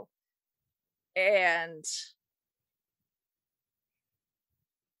hero. And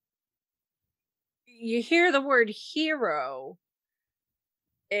you hear the word hero,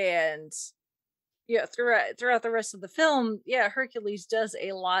 and throughout the rest of the film, Hercules does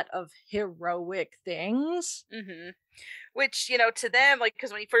a lot of heroic things. Mm-hmm. Which, to them, like,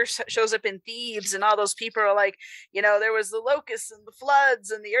 because when he first shows up in Thebes and all those people are like, there was the locusts and the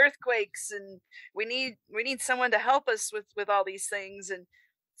floods and the earthquakes, and we need someone to help us with all these things. And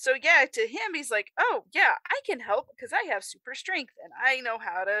so, to him, he's like, oh, yeah, I can help because I have super strength and I know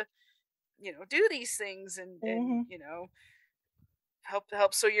how to, do these things and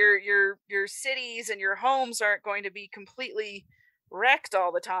help. So your cities and your homes aren't going to be completely wrecked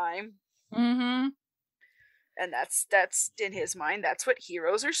all the time. Mm-hmm. And that's in his mind, that's what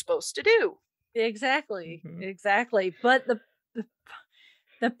heroes are supposed to do. Exactly. But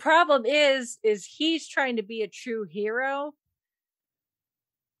the problem is he's trying to be a true hero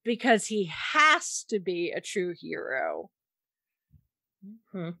because he has to be a true hero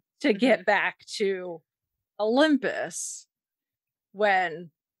to get back to Olympus but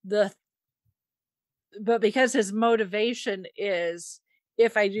because his motivation is,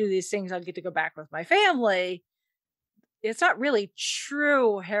 if I do these things, I'll get to go back with my family. It's not really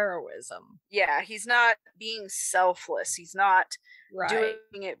true heroism. Yeah, he's not being selfless. He's not doing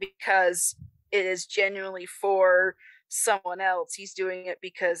it because it is genuinely for someone else. He's doing it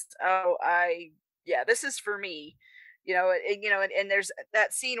because, this is for me. And there's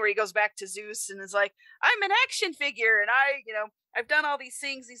that scene where he goes back to Zeus and is like, I'm an action figure and I've done all these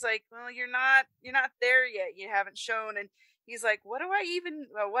things. He's like, well, you're not there yet. You haven't shown. And he's like, what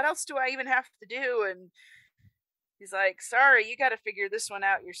else do I even have to do? And he's like, sorry, you got to figure this one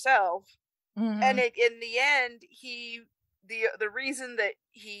out yourself. Mm-hmm. And in the end, the reason that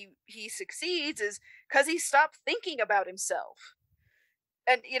he succeeds is because he stopped thinking about himself.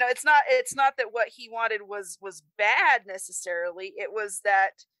 And it's not that what he wanted was bad necessarily. It was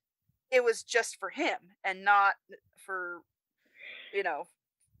that it was just for him and not for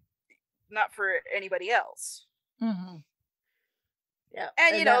not for anybody else. Mm-hmm. Yeah,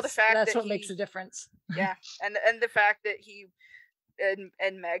 and the fact that's that what makes a difference. Yeah, and the fact that he and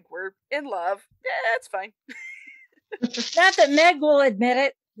Meg were in love, that's fine. Not that Meg will admit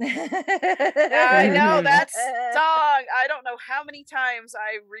it. I know that song. I don't know how many times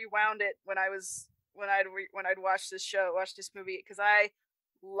I rewound it when I'd watch this movie, because I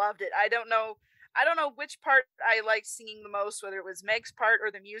loved it. I don't know which part I liked singing the most, whether it was Meg's part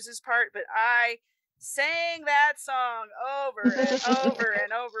or the Muse's part, but I sang that song over and over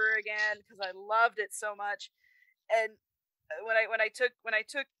and over again because I loved it so much. And when I took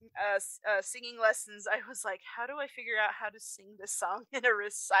singing lessons, I was like, how do I figure out how to sing this song in a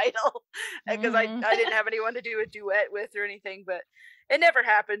recital? Because I didn't have anyone to do a duet with or anything, but it never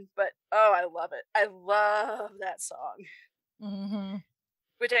happened. But I love it. I love that song. Mm-hmm.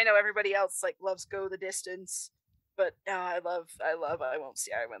 Which I know everybody else loves "Go the Distance," but I love "I Won't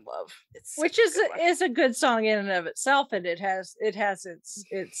See I Win Love." Which is a good song in and of itself, and it has its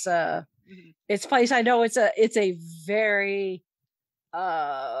place. I know it's a very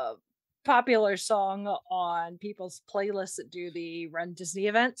popular song on people's playlists that do the Run Disney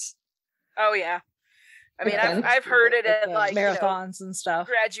events. Oh yeah, I mean I've heard it at marathons and stuff,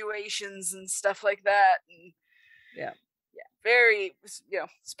 graduations and stuff like that, and yeah. Very,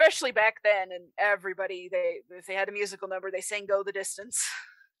 especially back then, and everybody, if they had a musical number, they sang "Go the Distance."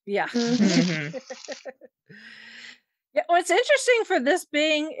 Yeah. Mm-hmm. Yeah. What's interesting for this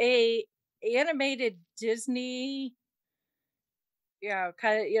being a animated Disney,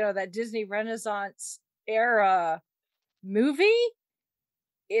 that Disney Renaissance era movie,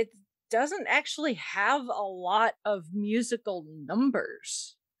 it doesn't actually have a lot of musical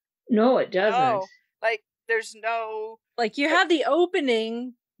numbers. No, it doesn't. No. There's no... you have the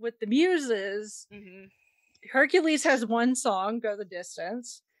opening with the Muses. Mm-hmm. Hercules has one song, "Go the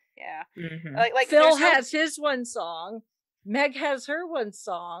Distance." Yeah. Mm-hmm. Phil has his one song. Meg has her one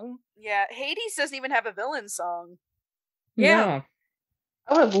song. Yeah, Hades doesn't even have a villain song. Yeah. No.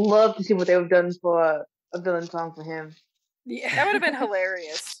 I would have loved to see what they would have done for a villain song for him. Yeah. That would have been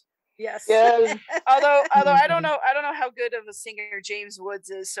hilarious. Yes. Yes. Although I don't know how good of a singer James Woods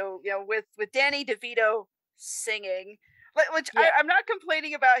is. So with Danny DeVito singing, which I'm not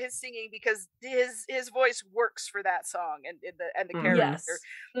complaining about his singing because his voice works for that song and the character. Yes.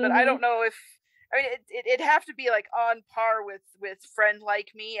 But I don't know if it'd have to be on par with Friend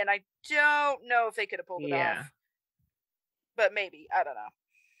Like Me, and I don't know if they could have pulled it off. But maybe, I don't know.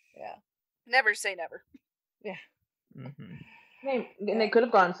 Yeah. Never say never. Yeah. Mm-hmm. And they could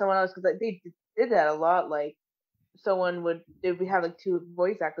have gone someone else, because they did that a lot. They would have two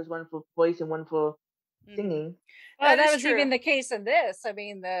voice actors, one for voice and one for singing. Well, that was true. Even the case in this. I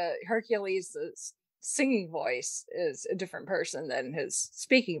mean, the Hercules singing voice is a different person than his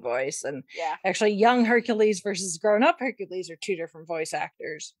speaking voice. And Yeah. actually, young Hercules versus grown-up Hercules are two different voice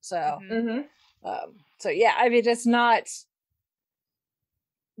actors. So, Mhm. so yeah, I mean, it's not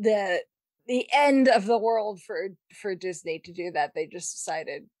the end of the world for Disney to do that. They just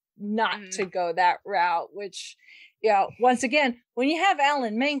decided not to go that route, which, you know, once again, when you have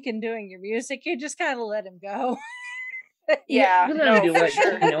Alan Menken doing your music, you just kind of let him go. Yeah, You let him do what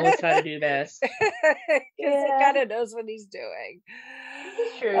he knows how to do best. Because he kind of knows what he's doing.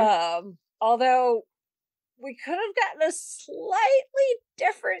 This is true. Although we could have gotten a slightly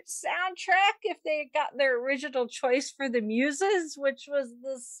different soundtrack if they had gotten their original choice for the muses, which was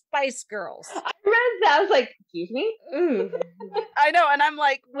the Spice Girls. I read that. I was like, excuse me? I know, and I'm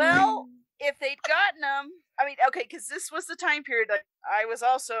like, well, if they'd gotten them, I mean, okay, because this was the time period that I was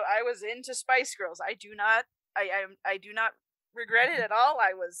into Spice Girls. I do not regret it at all.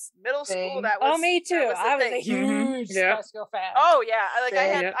 I was middle school. That was me too. I was a huge Spice Girl fan. Oh yeah,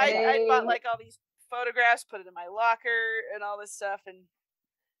 I bought like all these photographs, put it in my locker, and all this stuff, and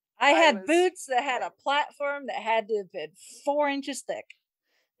I had boots that had a platform that had to have been 4 inches thick.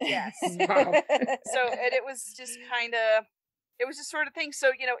 Yes. Wow. So, and it was just sort of thing.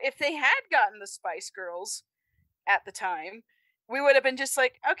 So, you know, if they had gotten the Spice Girls at the time, we would have been just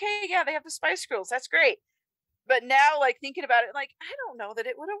like, okay, yeah, they have the Spice Girls. That's great. But now, like, thinking about it, like, I don't know that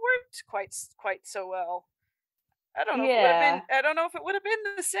it would have worked quite so well. I don't know if it would have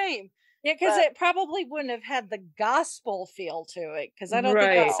been the same. Yeah, because it probably wouldn't have had the gospel feel to it. Because I don't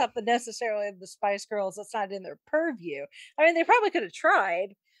think that's something necessarily the Spice Girls that's not in their purview. I mean, they probably could have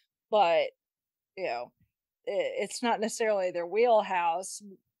tried, but you know, it's not necessarily their wheelhouse.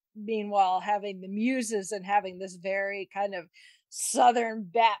 Meanwhile, having the muses and having this very kind of Southern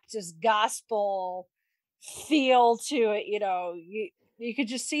Baptist gospel feel to it, you know, you could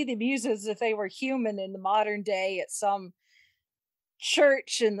just see the muses if they were human in the modern day at some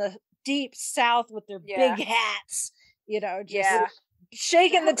church in the deep South with their big hats, you know, just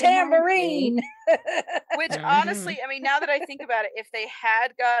shaking the tambourine. Which honestly, I mean, now that I think about it, if they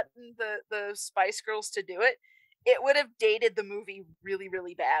had gotten the Spice Girls to do it, it would have dated the movie really,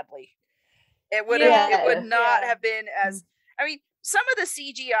 really badly. It would not have been as, I mean, some of the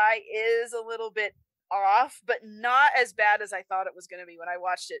CGI is a little bit off, but not as bad as I thought it was going to be when I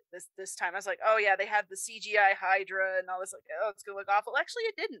watched it this time. I was like, oh yeah, they had the CGI Hydra and all this, like, oh, it's going to look awful. Actually,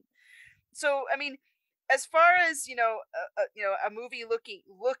 it didn't. So, I mean, as far as, you know, a movie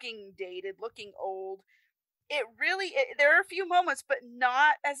looking dated, looking old, it really, there are a few moments, but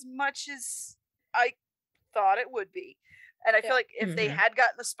not as much as I thought it would be. And I feel like if they had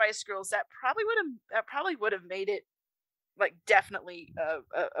gotten the Spice Girls, that probably would have made it like definitely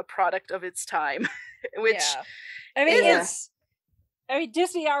a product of its time. Which I mean,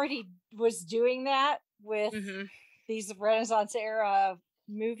 Disney already was doing that with these Renaissance era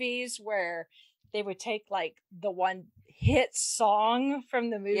movies where they would take like the one hit song from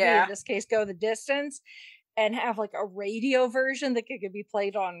the movie, in this case Go the Distance, and have like a radio version that could be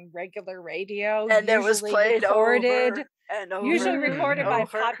played on regular radio, and it was played recorded and over, usually recorded by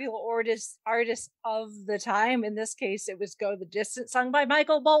popular artists of the time. In this case, it was Go the Distance, sung by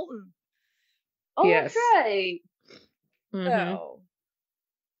Michael Bolton. Oh, yes. That's right. So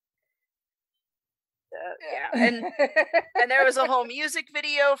and there was a whole music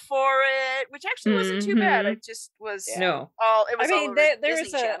video for it, which actually wasn't too bad. It just was all. It was. I mean, there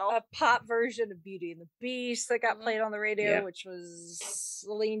was a pop version of Beauty and the Beast that got played on the radio, which was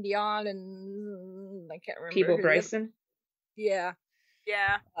Celine Dion and I can't remember. Peebo Bryson. Yeah.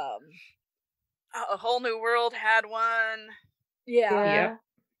 A Whole New World had one. Yeah.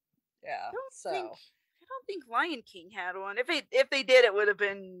 I don't think Lion King had one. If they did, it would have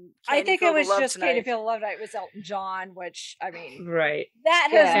been. I think it was just Candy Feel the Love Tonight with Elton John, which I mean, right? That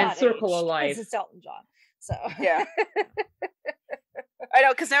has not Circle of Life. It's Elton John, so yeah. I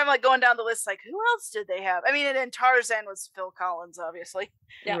know, because now I'm like going down the list, like who else did they have? I mean, and then Tarzan was Phil Collins, obviously.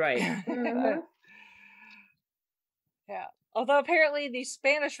 Yeah. Right. Yeah. Although apparently the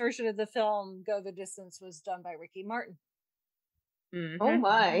Spanish version of the film Go the Distance was done by Ricky Martin. Oh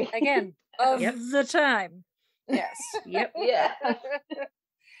my! Again, of the time. Yes. Yeah.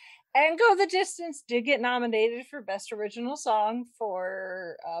 And Go the Distance did get nominated for Best Original Song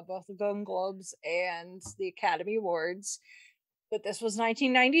for both the Golden Globes and the Academy Awards. But this was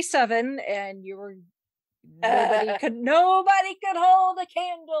 1997, and nobody could hold a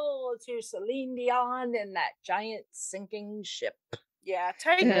candle to Celine Dion and that giant sinking ship. Yeah,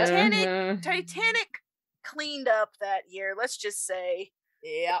 Titanic cleaned up that year, let's just say.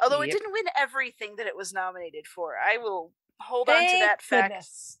 Yeah. Although it didn't win everything that it was nominated for. I will hold on to that fact.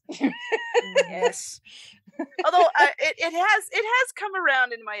 Goodness. Yes. Although it has come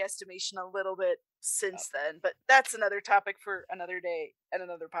around in my estimation a little bit since then, but that's another topic for another day and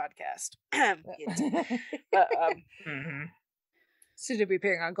another podcast. Soon to be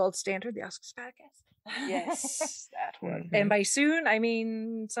appearing on Gold Standard, the Oscars podcast. Yes, that one. And by soon, I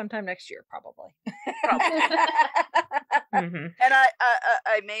mean sometime next year, probably. And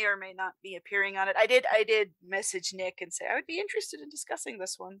I may or may not be appearing on it. I did message Nick and say I would be interested in discussing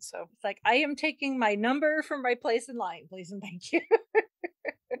this one. So it's like, I am taking my number from my place in line, please and thank you.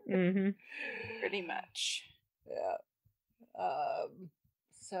 Pretty much. Yeah.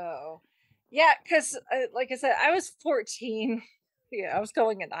 So yeah, because like I said, I was 14. Yeah, I was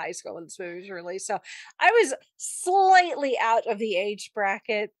going into high school when this movie was released, so I was slightly out of the age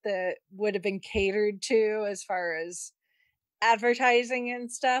bracket that would have been catered to as far as advertising and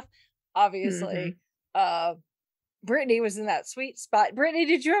stuff. Obviously, Brittany was in that sweet spot. Brittany,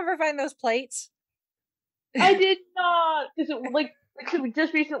 did you ever find those plates? I did not, because we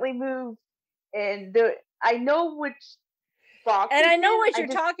just recently moved, and I know which box. And I know what you're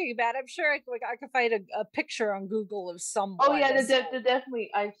talking about. I'm sure I could find a picture on Google of someone. Oh yeah, they're definitely.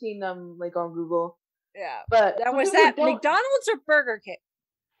 I've seen them like on Google. Yeah, but was that McDonald's or Burger King?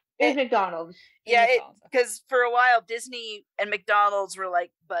 It's McDonald's. Yeah, because for a while Disney and McDonald's were like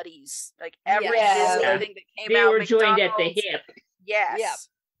buddies. Like every Disney thing that came out, they were joined at the hip. Yes. Yeah.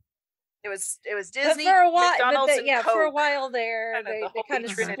 It was Disney, but for a while, McDonald's, and Coke. For a while there, they kind of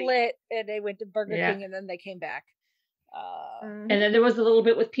Trinity. split, and they went to Burger King, and then they came back. And then there was a little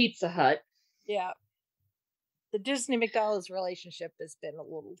bit with Pizza Hut. Yeah. The Disney McDonald's relationship has been a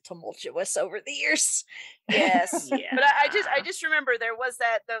little tumultuous over the years. Yes. But I just remember there was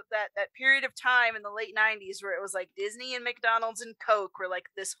that period of time in the late 90s where it was like Disney and McDonald's and Coke were like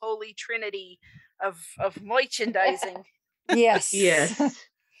this holy trinity of merchandising. Yes. Yes.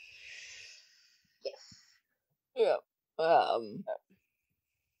 Yeah.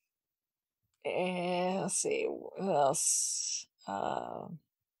 And let's see what else.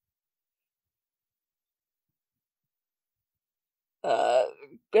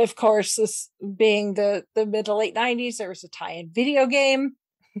 Of course, this being the mid to late 90s, there was a tie-in video game.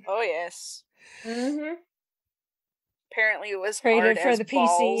 Oh yes. Mm-hmm. Apparently, it was created hard for the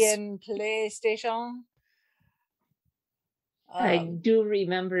balls. PC and PlayStation. I do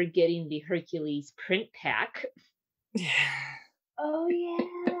remember getting the Hercules print pack. Oh yeah,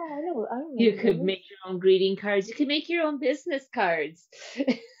 I know. You could make your own greeting cards. You could make your own business cards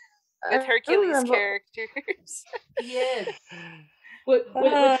with Hercules characters. Yes, with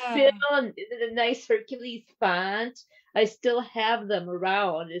Phil and the nice Hercules font. I still have them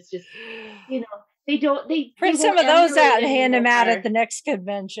around. It's just, they print some of those out and hand them out at the next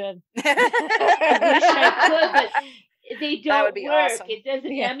convention. I wish I could, but they don't work. Awesome. It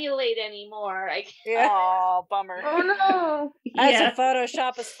doesn't emulate anymore. Oh, bummer. Oh no. That's what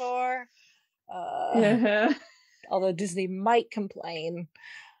Photoshop is for. Although Disney might complain.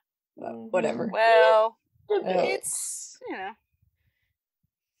 Whatever. Well, it's,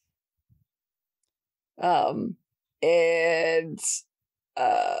 and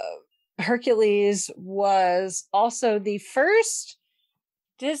Hercules was also the first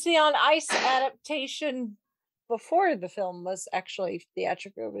Disney on Ice adaptation before the film was actually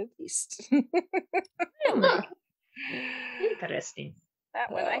theatrically released. Interesting.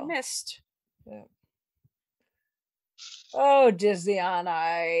 That one I missed. Yeah. Oh, Disney on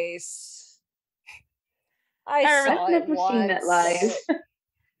Ice. I've never seen that live.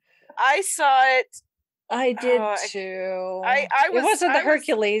 I saw it. I did too. It wasn't the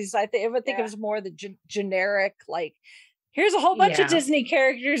Hercules. I would think it was more the generic, like, here's a whole bunch of Disney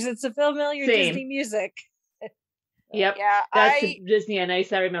characters. It's a familiar Disney music. Yep. Yeah. That's Disney on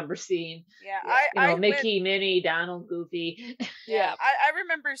Ice I remember seeing. Yeah. Mickey, Minnie, Donald, Goofy. Yeah. I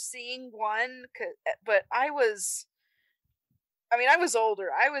remember seeing one, but I was older.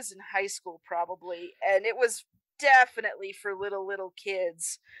 I was in high school probably, and it was definitely for little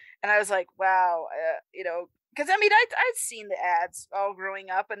kids. And I was like, wow, because I'd seen the ads all growing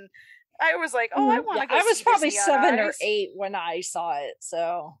up, and I was like, oh, I want to go. I was see probably Disney 7 on or Ice. 8 when I saw it.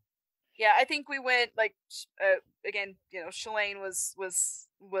 So yeah, I think we went like again. Shalane was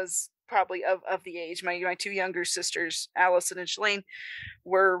probably of the age. My two younger sisters, Allison and Shalane,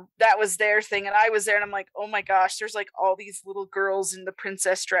 that was their thing, and I was there, and I'm like, oh my gosh, there's like all these little girls in the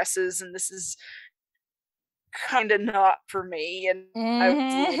princess dresses, and this is kind of not for me. And I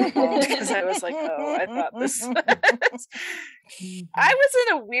was a little bummed because I was like, oh, I thought this. I was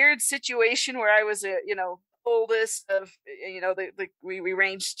in a weird situation where I was oldest of we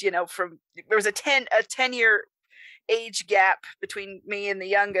ranged from, there was a 10 year age gap between me and the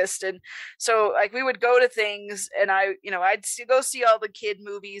youngest, and so like we would go to things, and I'd go see all the kid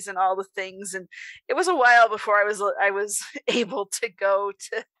movies and all the things, and it was a while before I was able to go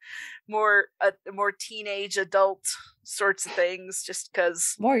to more teenage adult sorts of things, just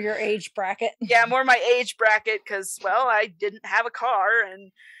because more your age bracket. Yeah, more my age bracket, because well, I didn't have a car,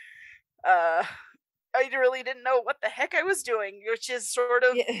 and I really didn't know what the heck I was doing, which is sort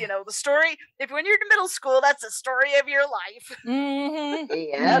of, the story. If when you're in middle school, that's the story of your life. Mm-hmm.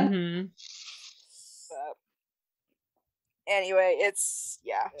 Yeah. Mm-hmm. Anyway, it's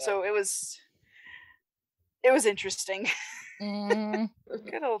so it was interesting. Mm.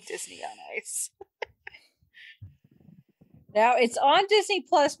 Good old Disney on Ice. Now it's on Disney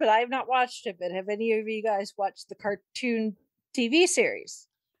Plus, but I have not watched it. But have any of you guys watched the cartoon TV series?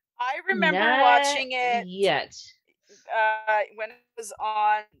 I remember watching it yet. When it was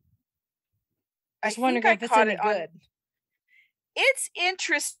on. I was wondering if it's any good. It's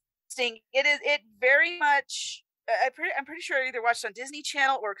interesting. It is. It very much. I'm pretty sure I either watched on Disney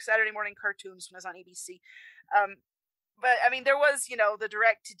Channel or Saturday morning cartoons when it was on ABC. But I mean, there was the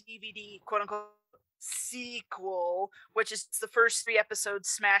direct to DVD quote unquote sequel, which is the first 3 episodes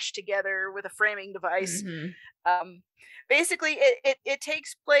smashed together with a framing device. Mm-hmm. Basically, it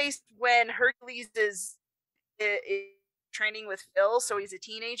takes place when Hercules is training with Phil, so he's a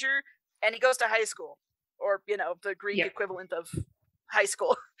teenager, and he goes to high school, or the Greek equivalent of high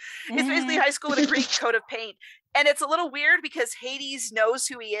school. It's basically high school with a Greek coat of paint, and it's a little weird because Hades knows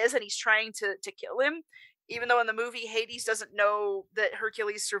who he is, and he's trying to kill him. Even though in the movie Hades doesn't know that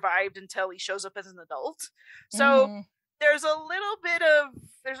Hercules survived until he shows up as an adult, so there's a bit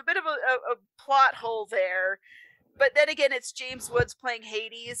of a plot hole there. But then again, it's James Woods playing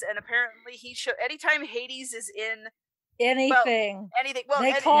Hades, and apparently anytime Hades is in anything,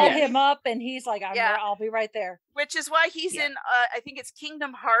 they call him up, and he's like, I'll be right there. Which is why he's in, I think it's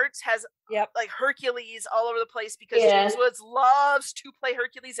Kingdom Hearts has like Hercules all over the place, because James Woods loves to play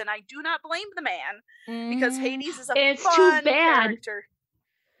Hercules, and I do not blame the man, because Hades is a fun character.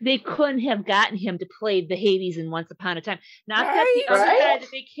 They couldn't have gotten him to play the Hades in Once Upon a Time. Not that the other guy that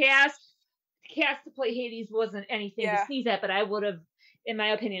they cast to play Hades wasn't anything to sneeze at, but I would have, in my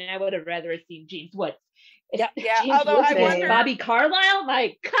opinion, rather have seen James Woods. Yeah. James Although Woods I wonder, Bobby Carlyle,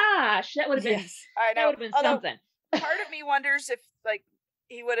 my gosh, that would have been. I know. That would have been something. Part of me wonders if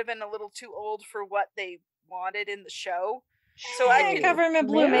he would have been a little too old for what they wanted in the show. So I could cover him in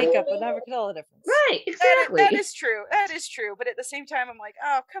blue makeup, but never could tell the difference. Right, exactly. That is true. That is true. But at the same time, I'm like,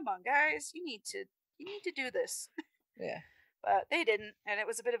 oh, come on, guys, you need to do this. Yeah. But they didn't, and it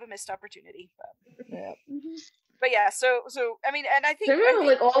was a bit of a missed opportunity. But, yeah. But yeah, so I mean, and I think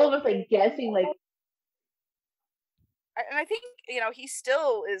all of us guessing and I think he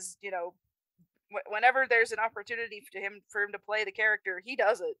still is whenever there's an opportunity for him to play the character, he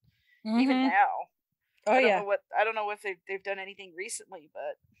does it even now. I don't know if they've done anything recently,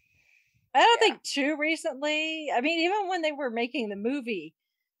 but I don't think too recently. I mean, even when they were making the movie,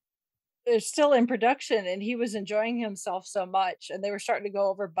 they're still in production, and he was enjoying himself so much, and they were starting to go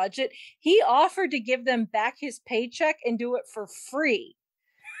over budget. He offered to give them back his paycheck and do it for free.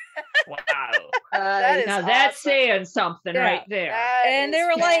 Wow. That's saying something right there. And they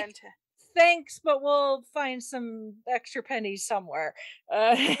were like, thanks, but we'll find some extra pennies somewhere.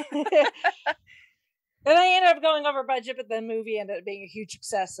 And they ended up going over budget, but the movie ended up being a huge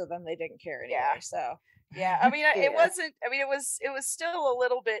success, so then they didn't care anyway. Yeah. So I mean, it wasn't. I mean, it was still a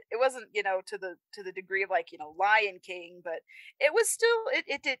little bit. It wasn't, to the degree of Lion King, but it was still.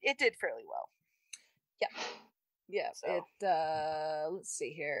 It did fairly well. Yeah. Yeah. So. It. Let's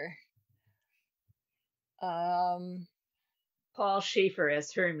see here. Paul Schaefer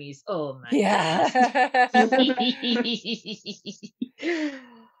as Hermes. Oh my. Yeah.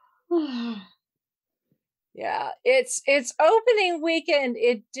 Yeah, it's opening weekend.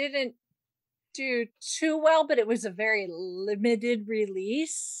 It didn't do too well, but it was a very limited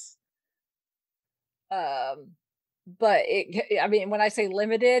release. But I mean, when I say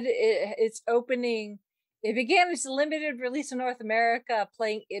limited, it's opening. It began as a limited release in North America,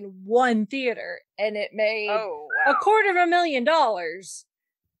 playing in one theater, and it made $250,000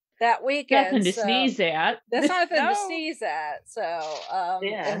 that weekend. Nothing to sneeze at. That's nothing to sneeze at. So,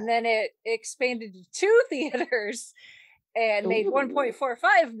 and then it expanded to 2 theaters and made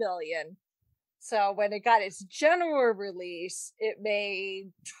 $1.45 million. So when it got its general release, it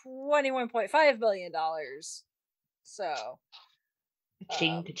made $21.5 million. So,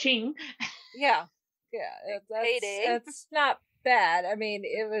 ching ka-ching. Yeah, that's not bad. I mean,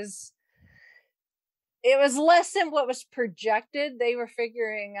 it was. it was less than what was projected. They were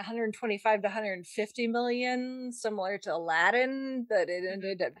figuring 125 to 150 million, similar to Aladdin, but it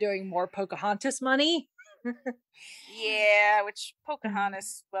ended up doing more Pocahontas money. Yeah, which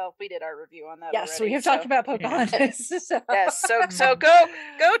Pocahontas, well, we did our review on that Yes, already, we have talked about Pocahontas. So. Yes, so go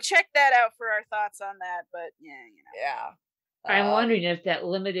check that out for our thoughts on that, but yeah, Yeah. I'm wondering if that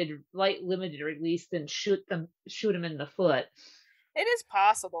limited release didn't shoot him in the foot. It is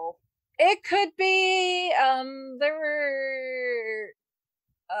possible. It could be. There were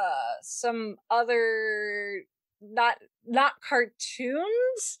some other not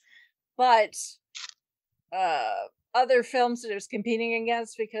cartoons, but other films that it was competing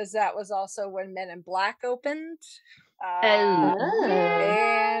against, because that was also when Men in Black opened.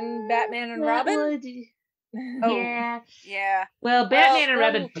 And Batman and Robin. Yeah. Well, Batman and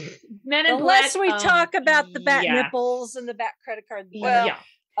Robin. Men in Black. Unless we talk about the bat nipples and the bat credit card. Well, yeah.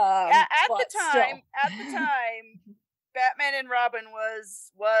 At the time, Batman and Robin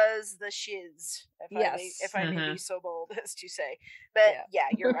was the shiz. If I may be so bold as to say, but yeah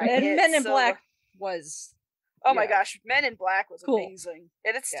you're right. And Men in Black was. Oh my gosh, Men in Black was amazing,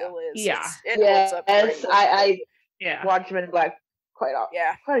 and it still is. Yeah, it holds up. I watched Men in Black quite a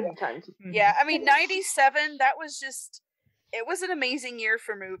few times. Yeah, I mean, 97. That was just. It was an amazing year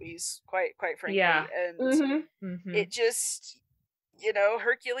for movies, quite frankly. Yeah, and it just,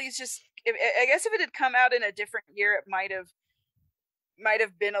 Hercules just. I guess if it had come out in a different year, it might have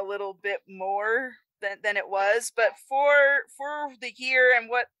been a little bit more than it was. But for the year and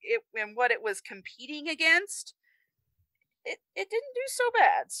what it was competing against, it didn't do so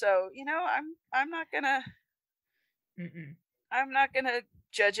bad. So I'm not gonna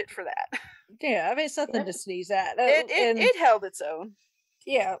judge it for that. Yeah, I mean, it's nothing to sneeze at. It held its own.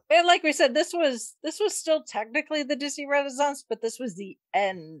 Yeah, and like we said, this was still technically the Disney Renaissance, but this was the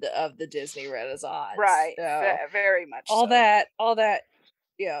end of the Disney Renaissance, right? So very much. All that,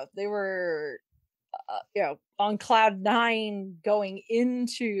 they were, on cloud 9 going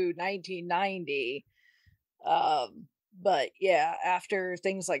into 1990. But yeah, after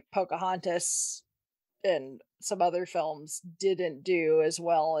things like Pocahontas and some other films didn't do as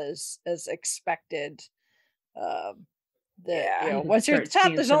well as expected. Once you're at the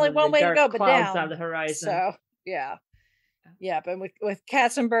top, there's only one way to go, but down on the horizon. So but with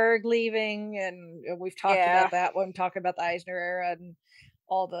Katzenberg leaving, and we've talked about that one, talking about the Eisner era and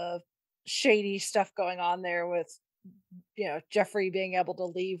all the shady stuff going on there with Jeffrey being able to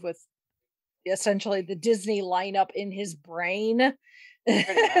leave with essentially the Disney lineup in his brain.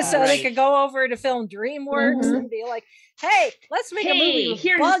 So they could go over to film DreamWorks and be like, hey, let's make a movie with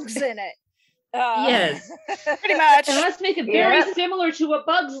bugs in it. Yes, pretty much. And let's make it very similar to A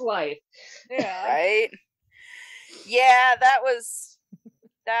Bug's Life. Yeah. Right. Yeah, that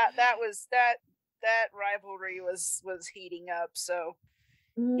rivalry was heating up. So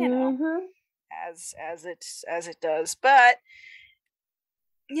as it does, but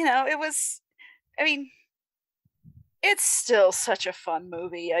it was. I mean, it's still such a fun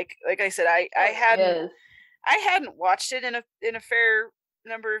movie. Like I said, I hadn't watched it in a fair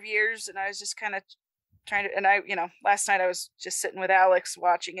number of years, and I was just kind of trying to, and last night I was just sitting with Alex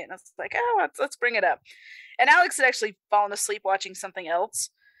watching it, and I was like, oh, let's bring it up. And Alex had actually fallen asleep watching something else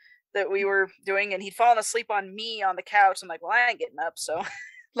that we were doing, and he'd fallen asleep on me on the couch. I'm like, well, I ain't getting up. So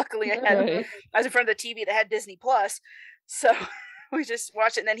luckily I was in front of the TV that had Disney Plus. So we just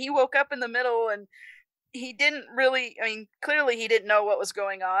watched it. And then he woke up in the middle, and he didn't really, clearly he didn't know what was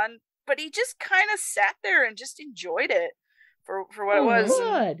going on, but he just kind of sat there and just enjoyed it for what it was.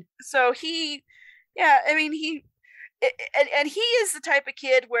 Good. So he is the type of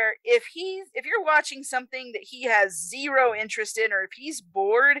kid where if you're watching something that he has zero interest in, or if he's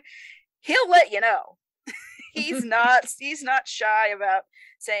bored, he'll let you know. he's not shy about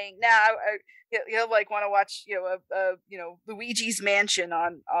saying, he'll like want to watch Luigi's Mansion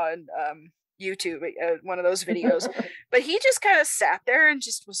on YouTube, one of those videos. But he just kind of sat there and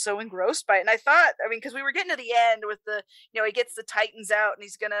just was so engrossed by it. And I thought, because we were getting to the end with the, he gets the Titans out and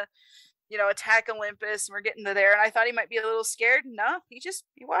he's gonna attack Olympus, and we're getting to there, and I thought he might be a little scared. No, he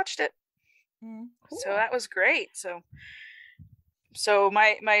watched it. Cool. So that was great. So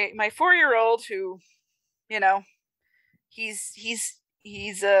my 4-year-old, who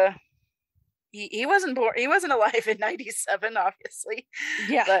he wasn't born, he wasn't alive in 97, obviously.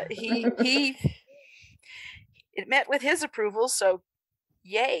 Yeah. But it met with his approval, so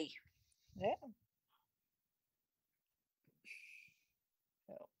yay. Yeah.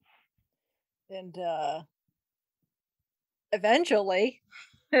 And eventually,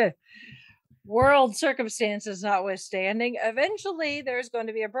 world circumstances notwithstanding, eventually there's going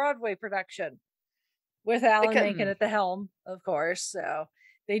to be a Broadway production with Alan Because- Menken at the helm, of course. So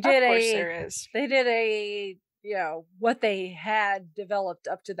they Of did course there is. what they had developed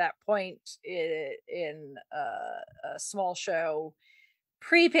up to that point in a small show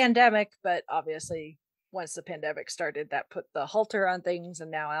pre-pandemic, but obviously once the pandemic started, that put the halter on things,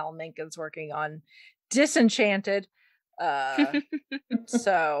 and now Alan Menken's working on Disenchanted.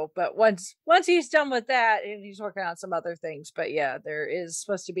 So, but once he's done with that, and he's working on some other things, but yeah, there is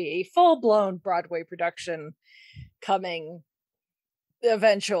supposed to be a full-blown Broadway production coming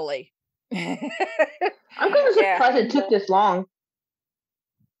eventually. I'm kind of Yeah. surprised it took this long.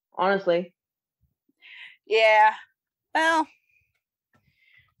 Honestly. Yeah. Well,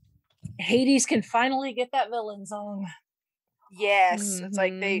 Hades can finally get that villain song. yes. It's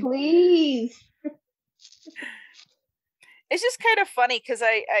like they. Please. It's just kind of funny because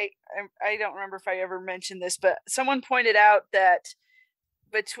I don't remember if I ever mentioned this, but someone pointed out that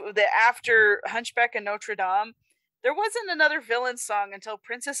after Hunchback of Notre Dame, there wasn't another villain song until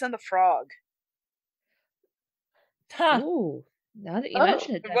Princess and the Frog. Huh. Ooh, now that you Oh.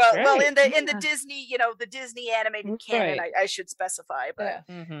 mention it, that's Well, right. in the Disney, the Disney animated canon, Right. I should specify, but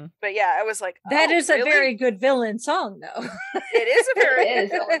Yeah. but yeah, I was like, That oh, is a really? very good villain song, though. It is a very It good is.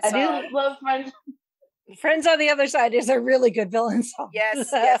 villain I song. do love Friends. Friends on the Other Side is a really good villain song. Yes,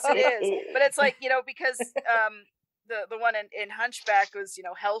 yes, it is. But it's like, because the one in Hunchback was,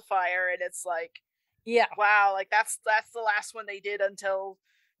 Hellfire, and it's like, Yeah. wow, like that's the last one they did until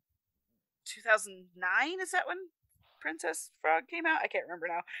 2009. Is that when Princess Frog came out? I can't remember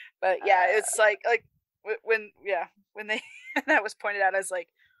now. But yeah, it's like when they that was pointed out, I was like,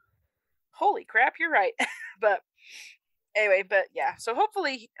 holy crap, you're right. But anyway, but yeah, so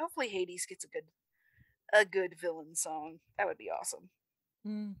hopefully Hades gets a good villain song. That would be awesome.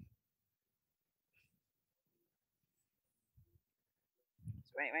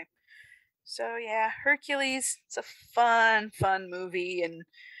 So anyway, so yeah, Hercules. It's a fun movie, and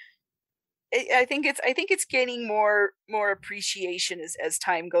I think it's gaining more appreciation as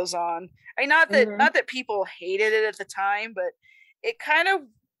time goes on. Not that people hated it at the time, but it kind of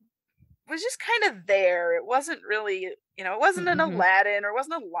was just kind of there. It wasn't really, it wasn't an Aladdin, or it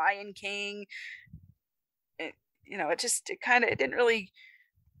wasn't a Lion King. It didn't really,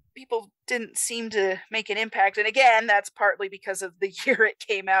 people didn't seem to make an impact. And again, that's partly because of the year it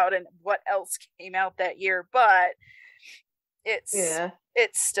came out and what else came out that year. But it's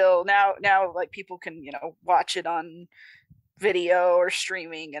still now like people can, watch it on video or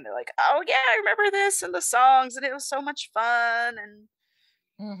streaming, and they're like, oh yeah, I remember this and the songs, and it was so much fun.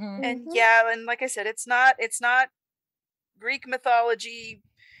 And yeah, and like I said, it's not Greek mythology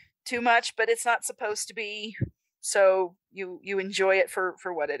too much, but it's not supposed to be. So you enjoy it for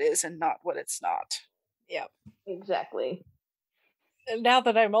what it is and not what it's not. Yeah, Exactly. and now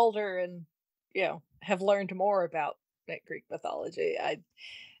that I'm older and have learned more about that Greek mythology, I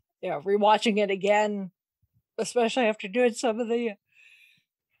rewatching it again, especially after doing some of the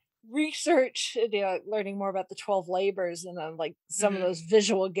research and learning more about the 12 labors, and then like some of those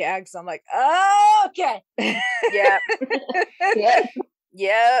visual gags, I'm like, oh, okay. Yeah.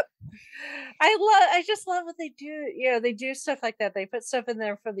 Yep. I just love what they do. They do stuff like that. They put stuff in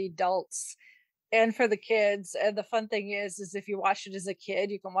there for the adults and for the kids. And the fun thing is if you watch it as a kid,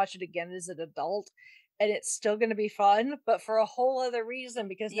 you can watch it again as an adult, and it's still going to be fun, but for a whole other reason,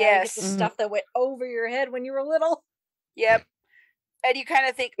 because now you get the stuff that went over your head when you were little. Yep. And you kind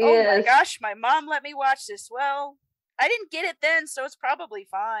of think, oh my gosh, my mom let me watch this. Well, I didn't get it then, so it's probably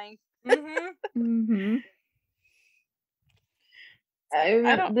fine. I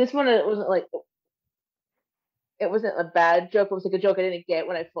remember this one. It wasn't a bad joke. It was like a joke I didn't get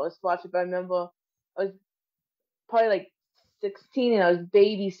when I first watched it. But I remember I was probably like 16, and I was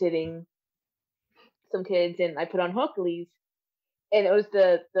babysitting some kids, and I put on Hercules, and it was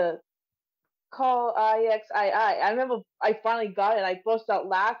the call IXII. I remember I finally got it, and I burst out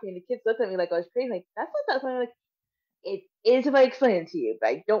laughing, and the kids looked at me like I was crazy. Like, that's not that funny. Like, it is if I explain it to you, but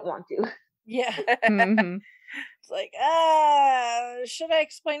I don't want to. Yeah. It's like, should I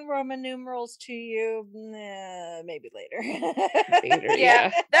explain Roman numerals to you? Nah, maybe later.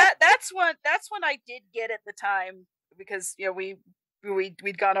 Yeah. That's when I did get at the time, because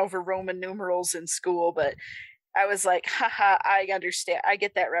we'd gone over Roman numerals in school, but I was like, haha, I understand. I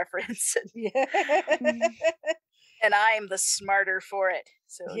get that reference. Yeah. And I'm the smarter for it.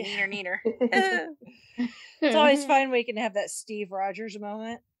 So neener. It's always fun when you can have that Steve Rogers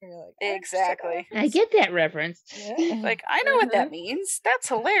moment. You're like, exactly. I get that reference. Yeah. Like, I know what that means. That's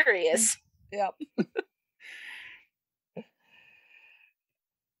hilarious. Yep.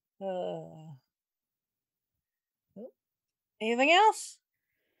 Anything else?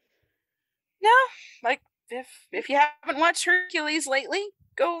 No, like if you haven't watched Hercules lately,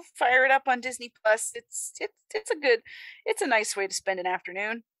 go fire it up on Disney Plus. It's a nice way to spend an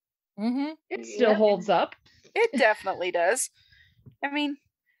afternoon. Mm-hmm. It still holds up. It definitely does. I mean,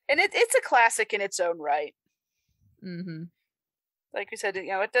 and it's a classic in its own right. Mm-hmm. Like we said,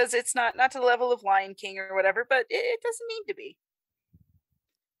 it does. It's not to the level of Lion King or whatever, but it doesn't need to be.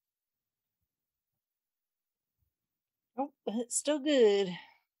 Oh, but it's still good.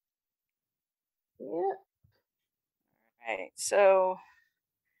 Yeah. Right. So,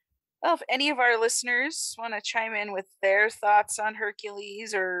 well, if any of our listeners want to chime in with their thoughts on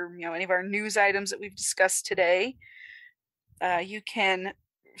Hercules or any of our news items that we've discussed today, you can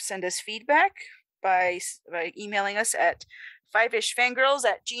send us feedback by emailing us at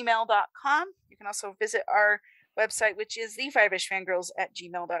fiveishfangirls@gmail.com. You can also visit our website, which is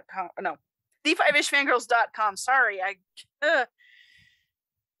the5ishfangirls@gmail.com. No, the5ishfangirls.com. Sorry, I got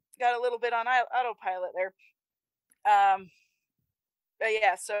a little bit on autopilot there. But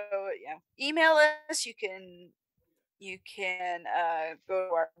yeah, so email us. You can go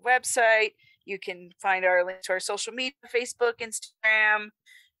to our website. You can find our link to our social media: Facebook, Instagram,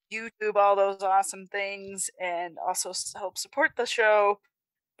 YouTube, all those awesome things, and also help support the show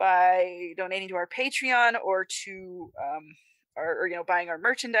by donating to our Patreon or to or buying our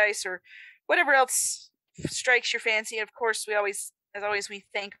merchandise or whatever else strikes your fancy. And of course, as always we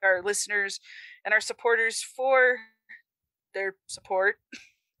thank our listeners and our supporters for their support.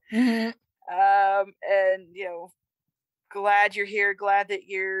 Mm-hmm. And glad you're here, glad that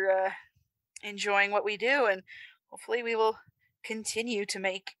you're enjoying what we do, and hopefully we will continue to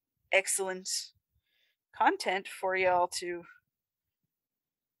make excellent content for y'all to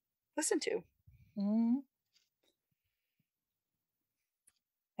listen to. Mm-hmm.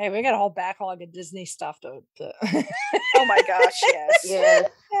 Hey, we got a whole backlog of Disney stuff to Oh my gosh, yes. Yes.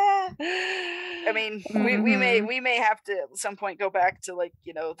 I mean, we may have to at some point go back to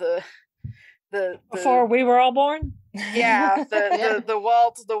the before we were all born. Yeah, the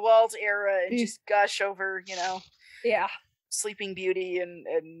Walt era, and just gush over yeah, Sleeping Beauty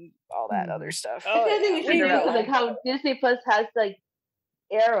and all that other stuff. I think we should do like how Disney Plus has like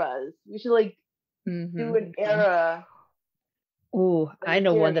eras. We should do an era. Ooh, I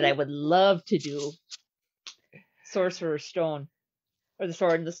know one that I would love to do. Sorcerer's Stone. Or the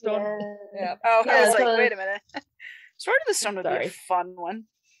Sword in the Stone. Yeah. Oh, Yeah, I was like, wait a minute. Sword in the Stone would be a fun one.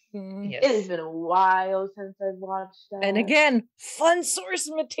 Mm-hmm. Yes. It has been a while since I've watched that. And again, fun source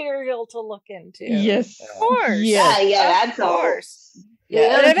material to look into. Yes. Of course. Yes. Yeah, that's of course.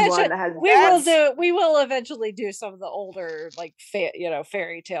 Yeah, and eventually, we will eventually do some of the older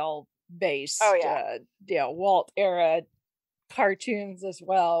fairy tale based Walt era cartoons as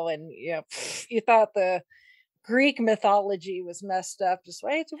well. And you thought the Greek mythology was messed up, just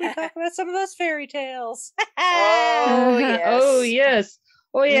wait till we talk about some of those fairy tales. Oh yes. Oh yes.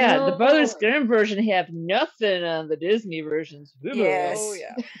 Oh yeah, No. the Brothers Grimm version have nothing on the Disney versions. Yes. Oh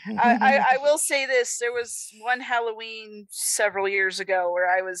yeah. I will say this: there was one Halloween several years ago where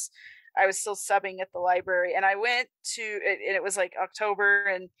I was still subbing at the library, and I went to and it was like October,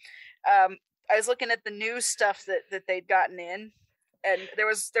 and I was looking at the new stuff that they'd gotten in, and there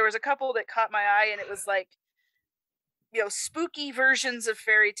was a couple that caught my eye, and it was like spooky versions of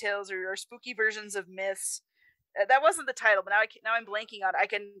fairy tales or spooky versions of myths. That wasn't the title, but now I'm blanking on it.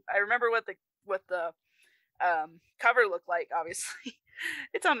 I remember what the cover looked like. Obviously,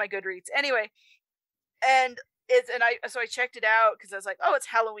 it's on my Goodreads anyway, and I checked it out because I was like, oh, it's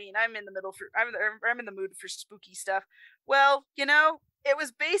Halloween. I'm in the mood for spooky stuff. Well, it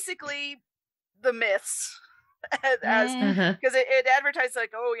was basically the myths. As because it advertised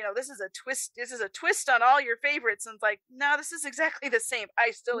like, oh, this is a twist on all your favorites, and it's like, no, this is exactly the same. I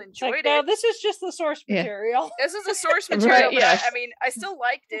still enjoyed it. No, this is just the source material. This is the source material, Right, yes. but I still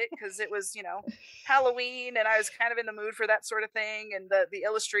liked it because it was Halloween, and I was kind of in the mood for that sort of thing, and the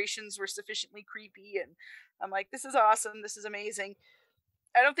illustrations were sufficiently creepy, and I'm like, this is awesome, this is amazing.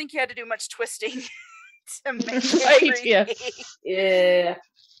 I don't think you had to do much twisting to make it creepy. Yeah.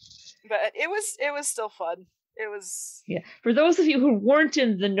 But it was still fun. It was For those of you who weren't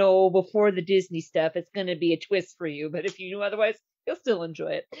in the know before the Disney stuff, it's going to be a twist for you. But if you knew otherwise, you'll still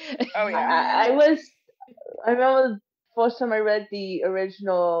enjoy it. Oh yeah. I remember the first time I read the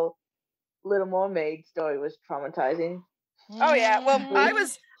original Little Mermaid story was traumatizing. Oh yeah. Well, I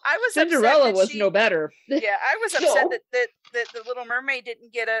was Cinderella was she, no better. Yeah, I was upset that the Little Mermaid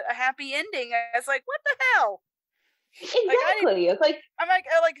didn't get a happy ending. I was like, what the hell? Exactly. It's like I'm like,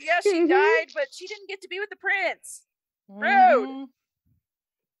 yeah, she died, but she didn't get to be with the prince. Rude.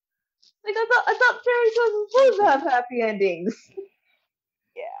 Like I thought fairy tales were supposed to have happy endings.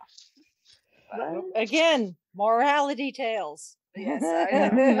 Yeah. Again, morality tales. Yes,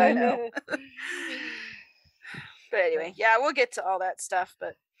 I know. But anyway, yeah, we'll get to all that stuff.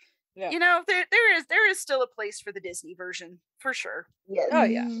 But Yeah. you know, there is still a place for the Disney version for sure. Yes. Oh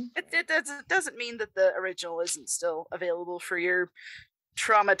yeah. It doesn't mean that the original isn't still available for your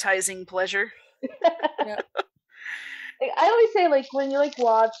traumatizing pleasure. Like, I always say, like, when you like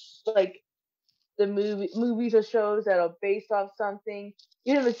watch like the movies or shows that are based off something,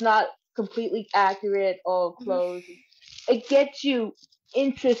 even if it's not completely accurate or close, it gets you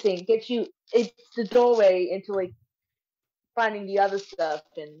interesting, it's the doorway into like finding the other stuff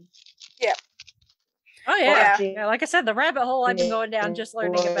and Oh yeah. watching. Yeah, like I said, the rabbit hole I've been going down just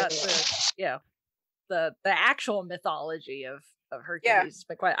learning about Yeah. the actual mythology of Hercules. It's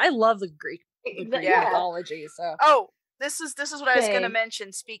been quite. I love the Greek mythology. So this is what I was going to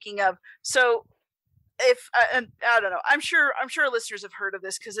mention. Speaking of, so if I don't know, I'm sure listeners have heard of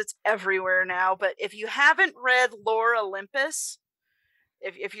this because it's everywhere now. But if you haven't read Lore Olympus,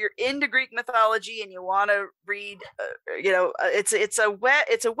 if you're into Greek mythology and you want to read, it's a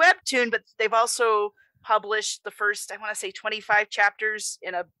webtoon, but they've also published the first, I want to say 25 chapters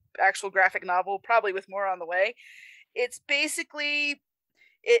in a actual graphic novel, probably with more on the way. It's basically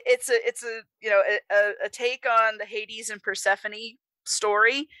it's a take on the Hades and Persephone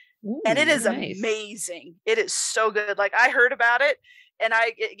story. Ooh, and it is nice. amazing. It is so good. Like, I heard about it, and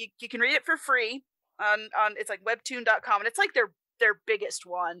you can read it for free on it's like webtoon.com, and it's like their biggest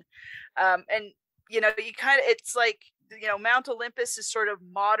one. And you kind of, it's like, Mount Olympus is sort of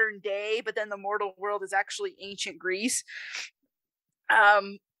modern day, but then the mortal world is actually ancient Greece.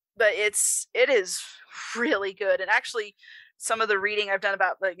 But it is really good. And actually, some of the reading I've done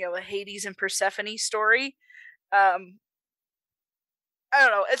about the Hades and Persephone story, I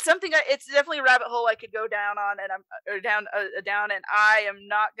don't know. It's something. It's definitely a rabbit hole I could go down on, and down. And I am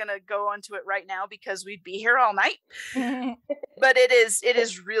not gonna go onto it right now because we'd be here all night. But it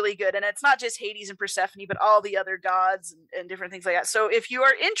is really good, and it's not just Hades and Persephone, but all the other gods and different things like that. So if you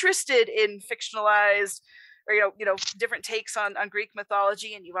are interested in fictionalized or different takes on Greek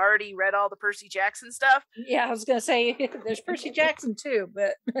mythology, and you've already read all the Percy Jackson stuff, yeah, I was gonna say there's Percy Jackson too,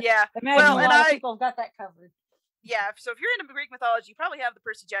 but yeah, imagine a lot of people have got that covered. Yeah, so if you're into Greek mythology, you probably have the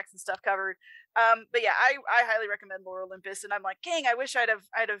Percy Jackson stuff covered. But yeah, I highly recommend Lore Olympus, and I'm like, dang, I wish I'd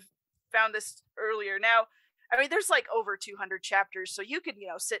have found this earlier. Now, I mean, there's like over 200 chapters, so you could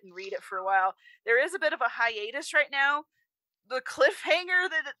sit and read it for a while. There is a bit of a hiatus right now. The cliffhanger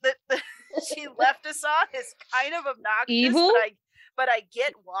that she left us on is kind of obnoxious, Evil? but I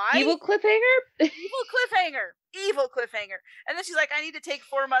get why. Evil cliffhanger? Evil cliffhanger. And then she's like, I need to take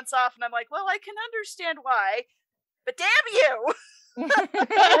 4 months off, and I'm like, well, I can understand why. But damn you!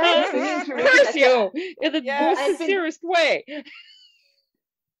 Curse you in the most sincerest way.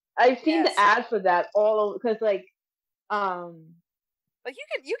 I've seen the ad for that all over, because like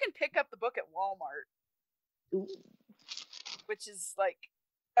you can pick up the book at Walmart, which is like,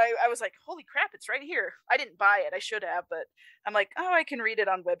 I was like, holy crap, it's right here. I didn't buy it. I should have, but I'm like, oh, I can read it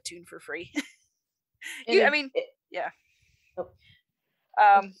on Webtoon for free. Yeah.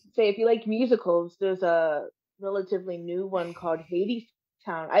 Say if you like musicals, there's a relatively new one called Hades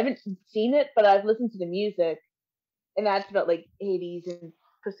Town. I haven't seen it, but I've listened to the music, and that's about like Hades and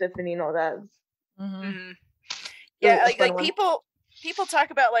Persephone and all that. Mm-hmm. Yeah, like people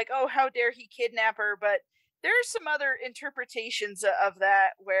talk about like, oh, how dare he kidnap her, but there's some other interpretations of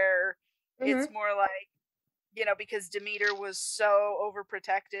that where it's more like, because Demeter was so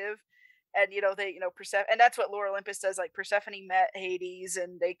overprotective. And Persephone, and that's what Lore Olympus does. Like, Persephone met Hades,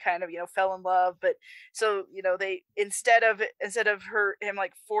 and they kind of fell in love. But so they instead of him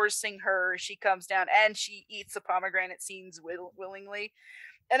like forcing her, she comes down and she eats the pomegranate seeds willingly.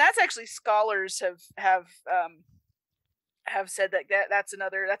 And that's actually, scholars have said that's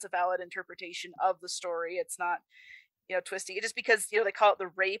a valid interpretation of the story. It's not twisting it just because they call it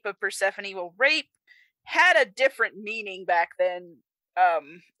the rape of Persephone. Well, rape had a different meaning back then.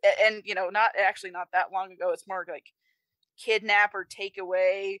 And not that long ago. It's more like kidnap or take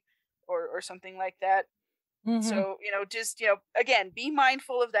away or something like that. So just again, be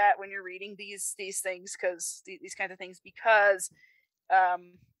mindful of that when you're reading these things, because these kinds of things, because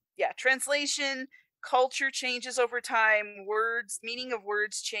translation, culture changes over time, meaning of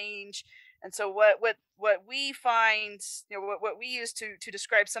words change. And so what we find, what we use to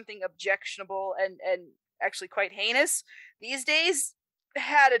describe something objectionable and actually quite heinous these days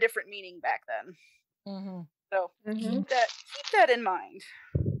had a different meaning back then. So keep that in mind.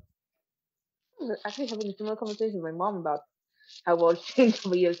 Actually, having a similar conversation with my mom about how words changed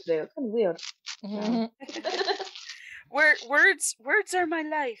over years today. It's kind of weird. Words are my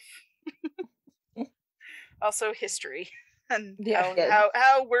life. also history and Yeah.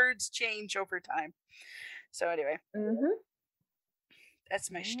 how words change over time. So anyway, Mm-hmm.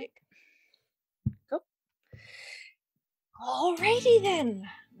 that's my shtick. Cool. Alrighty then.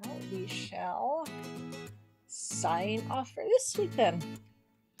 Well, we shall sign off for this week then.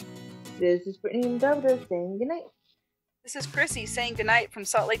 This is Brittany and Douglas saying goodnight. This is Chrissy saying goodnight from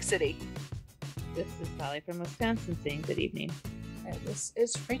Salt Lake City. This is Sally from Wisconsin saying good evening. And this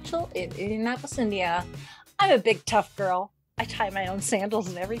is Rachel in Indianapolis, Indiana. I'm a big tough girl. I tie my own sandals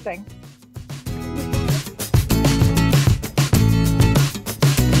and everything.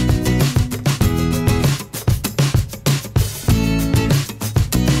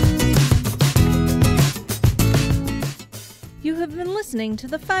 You have been listening to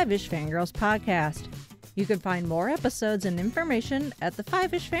the Five-ish Fangirls podcast. You can find more episodes and information at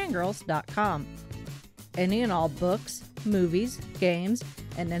the5ishfangirls.com. Any and all books, movies, games,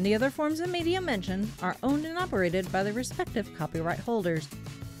 and any other forms of media mentioned are owned and operated by the respective copyright holders.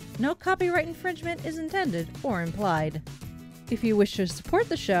 No copyright infringement is intended or implied. If you wish to support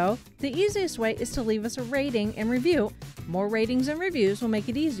the show, the easiest way is to leave us a rating and review. More ratings and reviews will make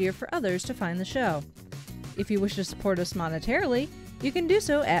it easier for others to find the show. If you wish to support us monetarily, you can do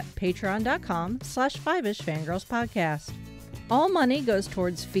so at patreon.com/5ishfangirlspodcast. All money goes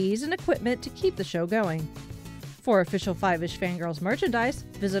towards fees and equipment to keep the show going. For official Five-ish Fangirls merchandise,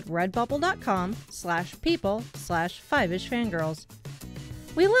 visit redbubble.com/people/5ishfangirls.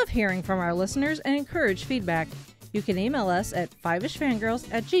 We love hearing from our listeners and encourage feedback. You can email us at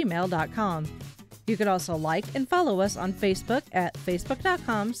fiveishfangirls@gmail.com. You can also like and follow us on Facebook at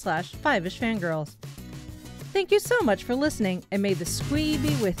facebook.com/5ishfangirls. Thank you so much for listening, and may the squee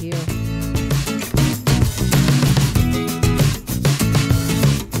be with you.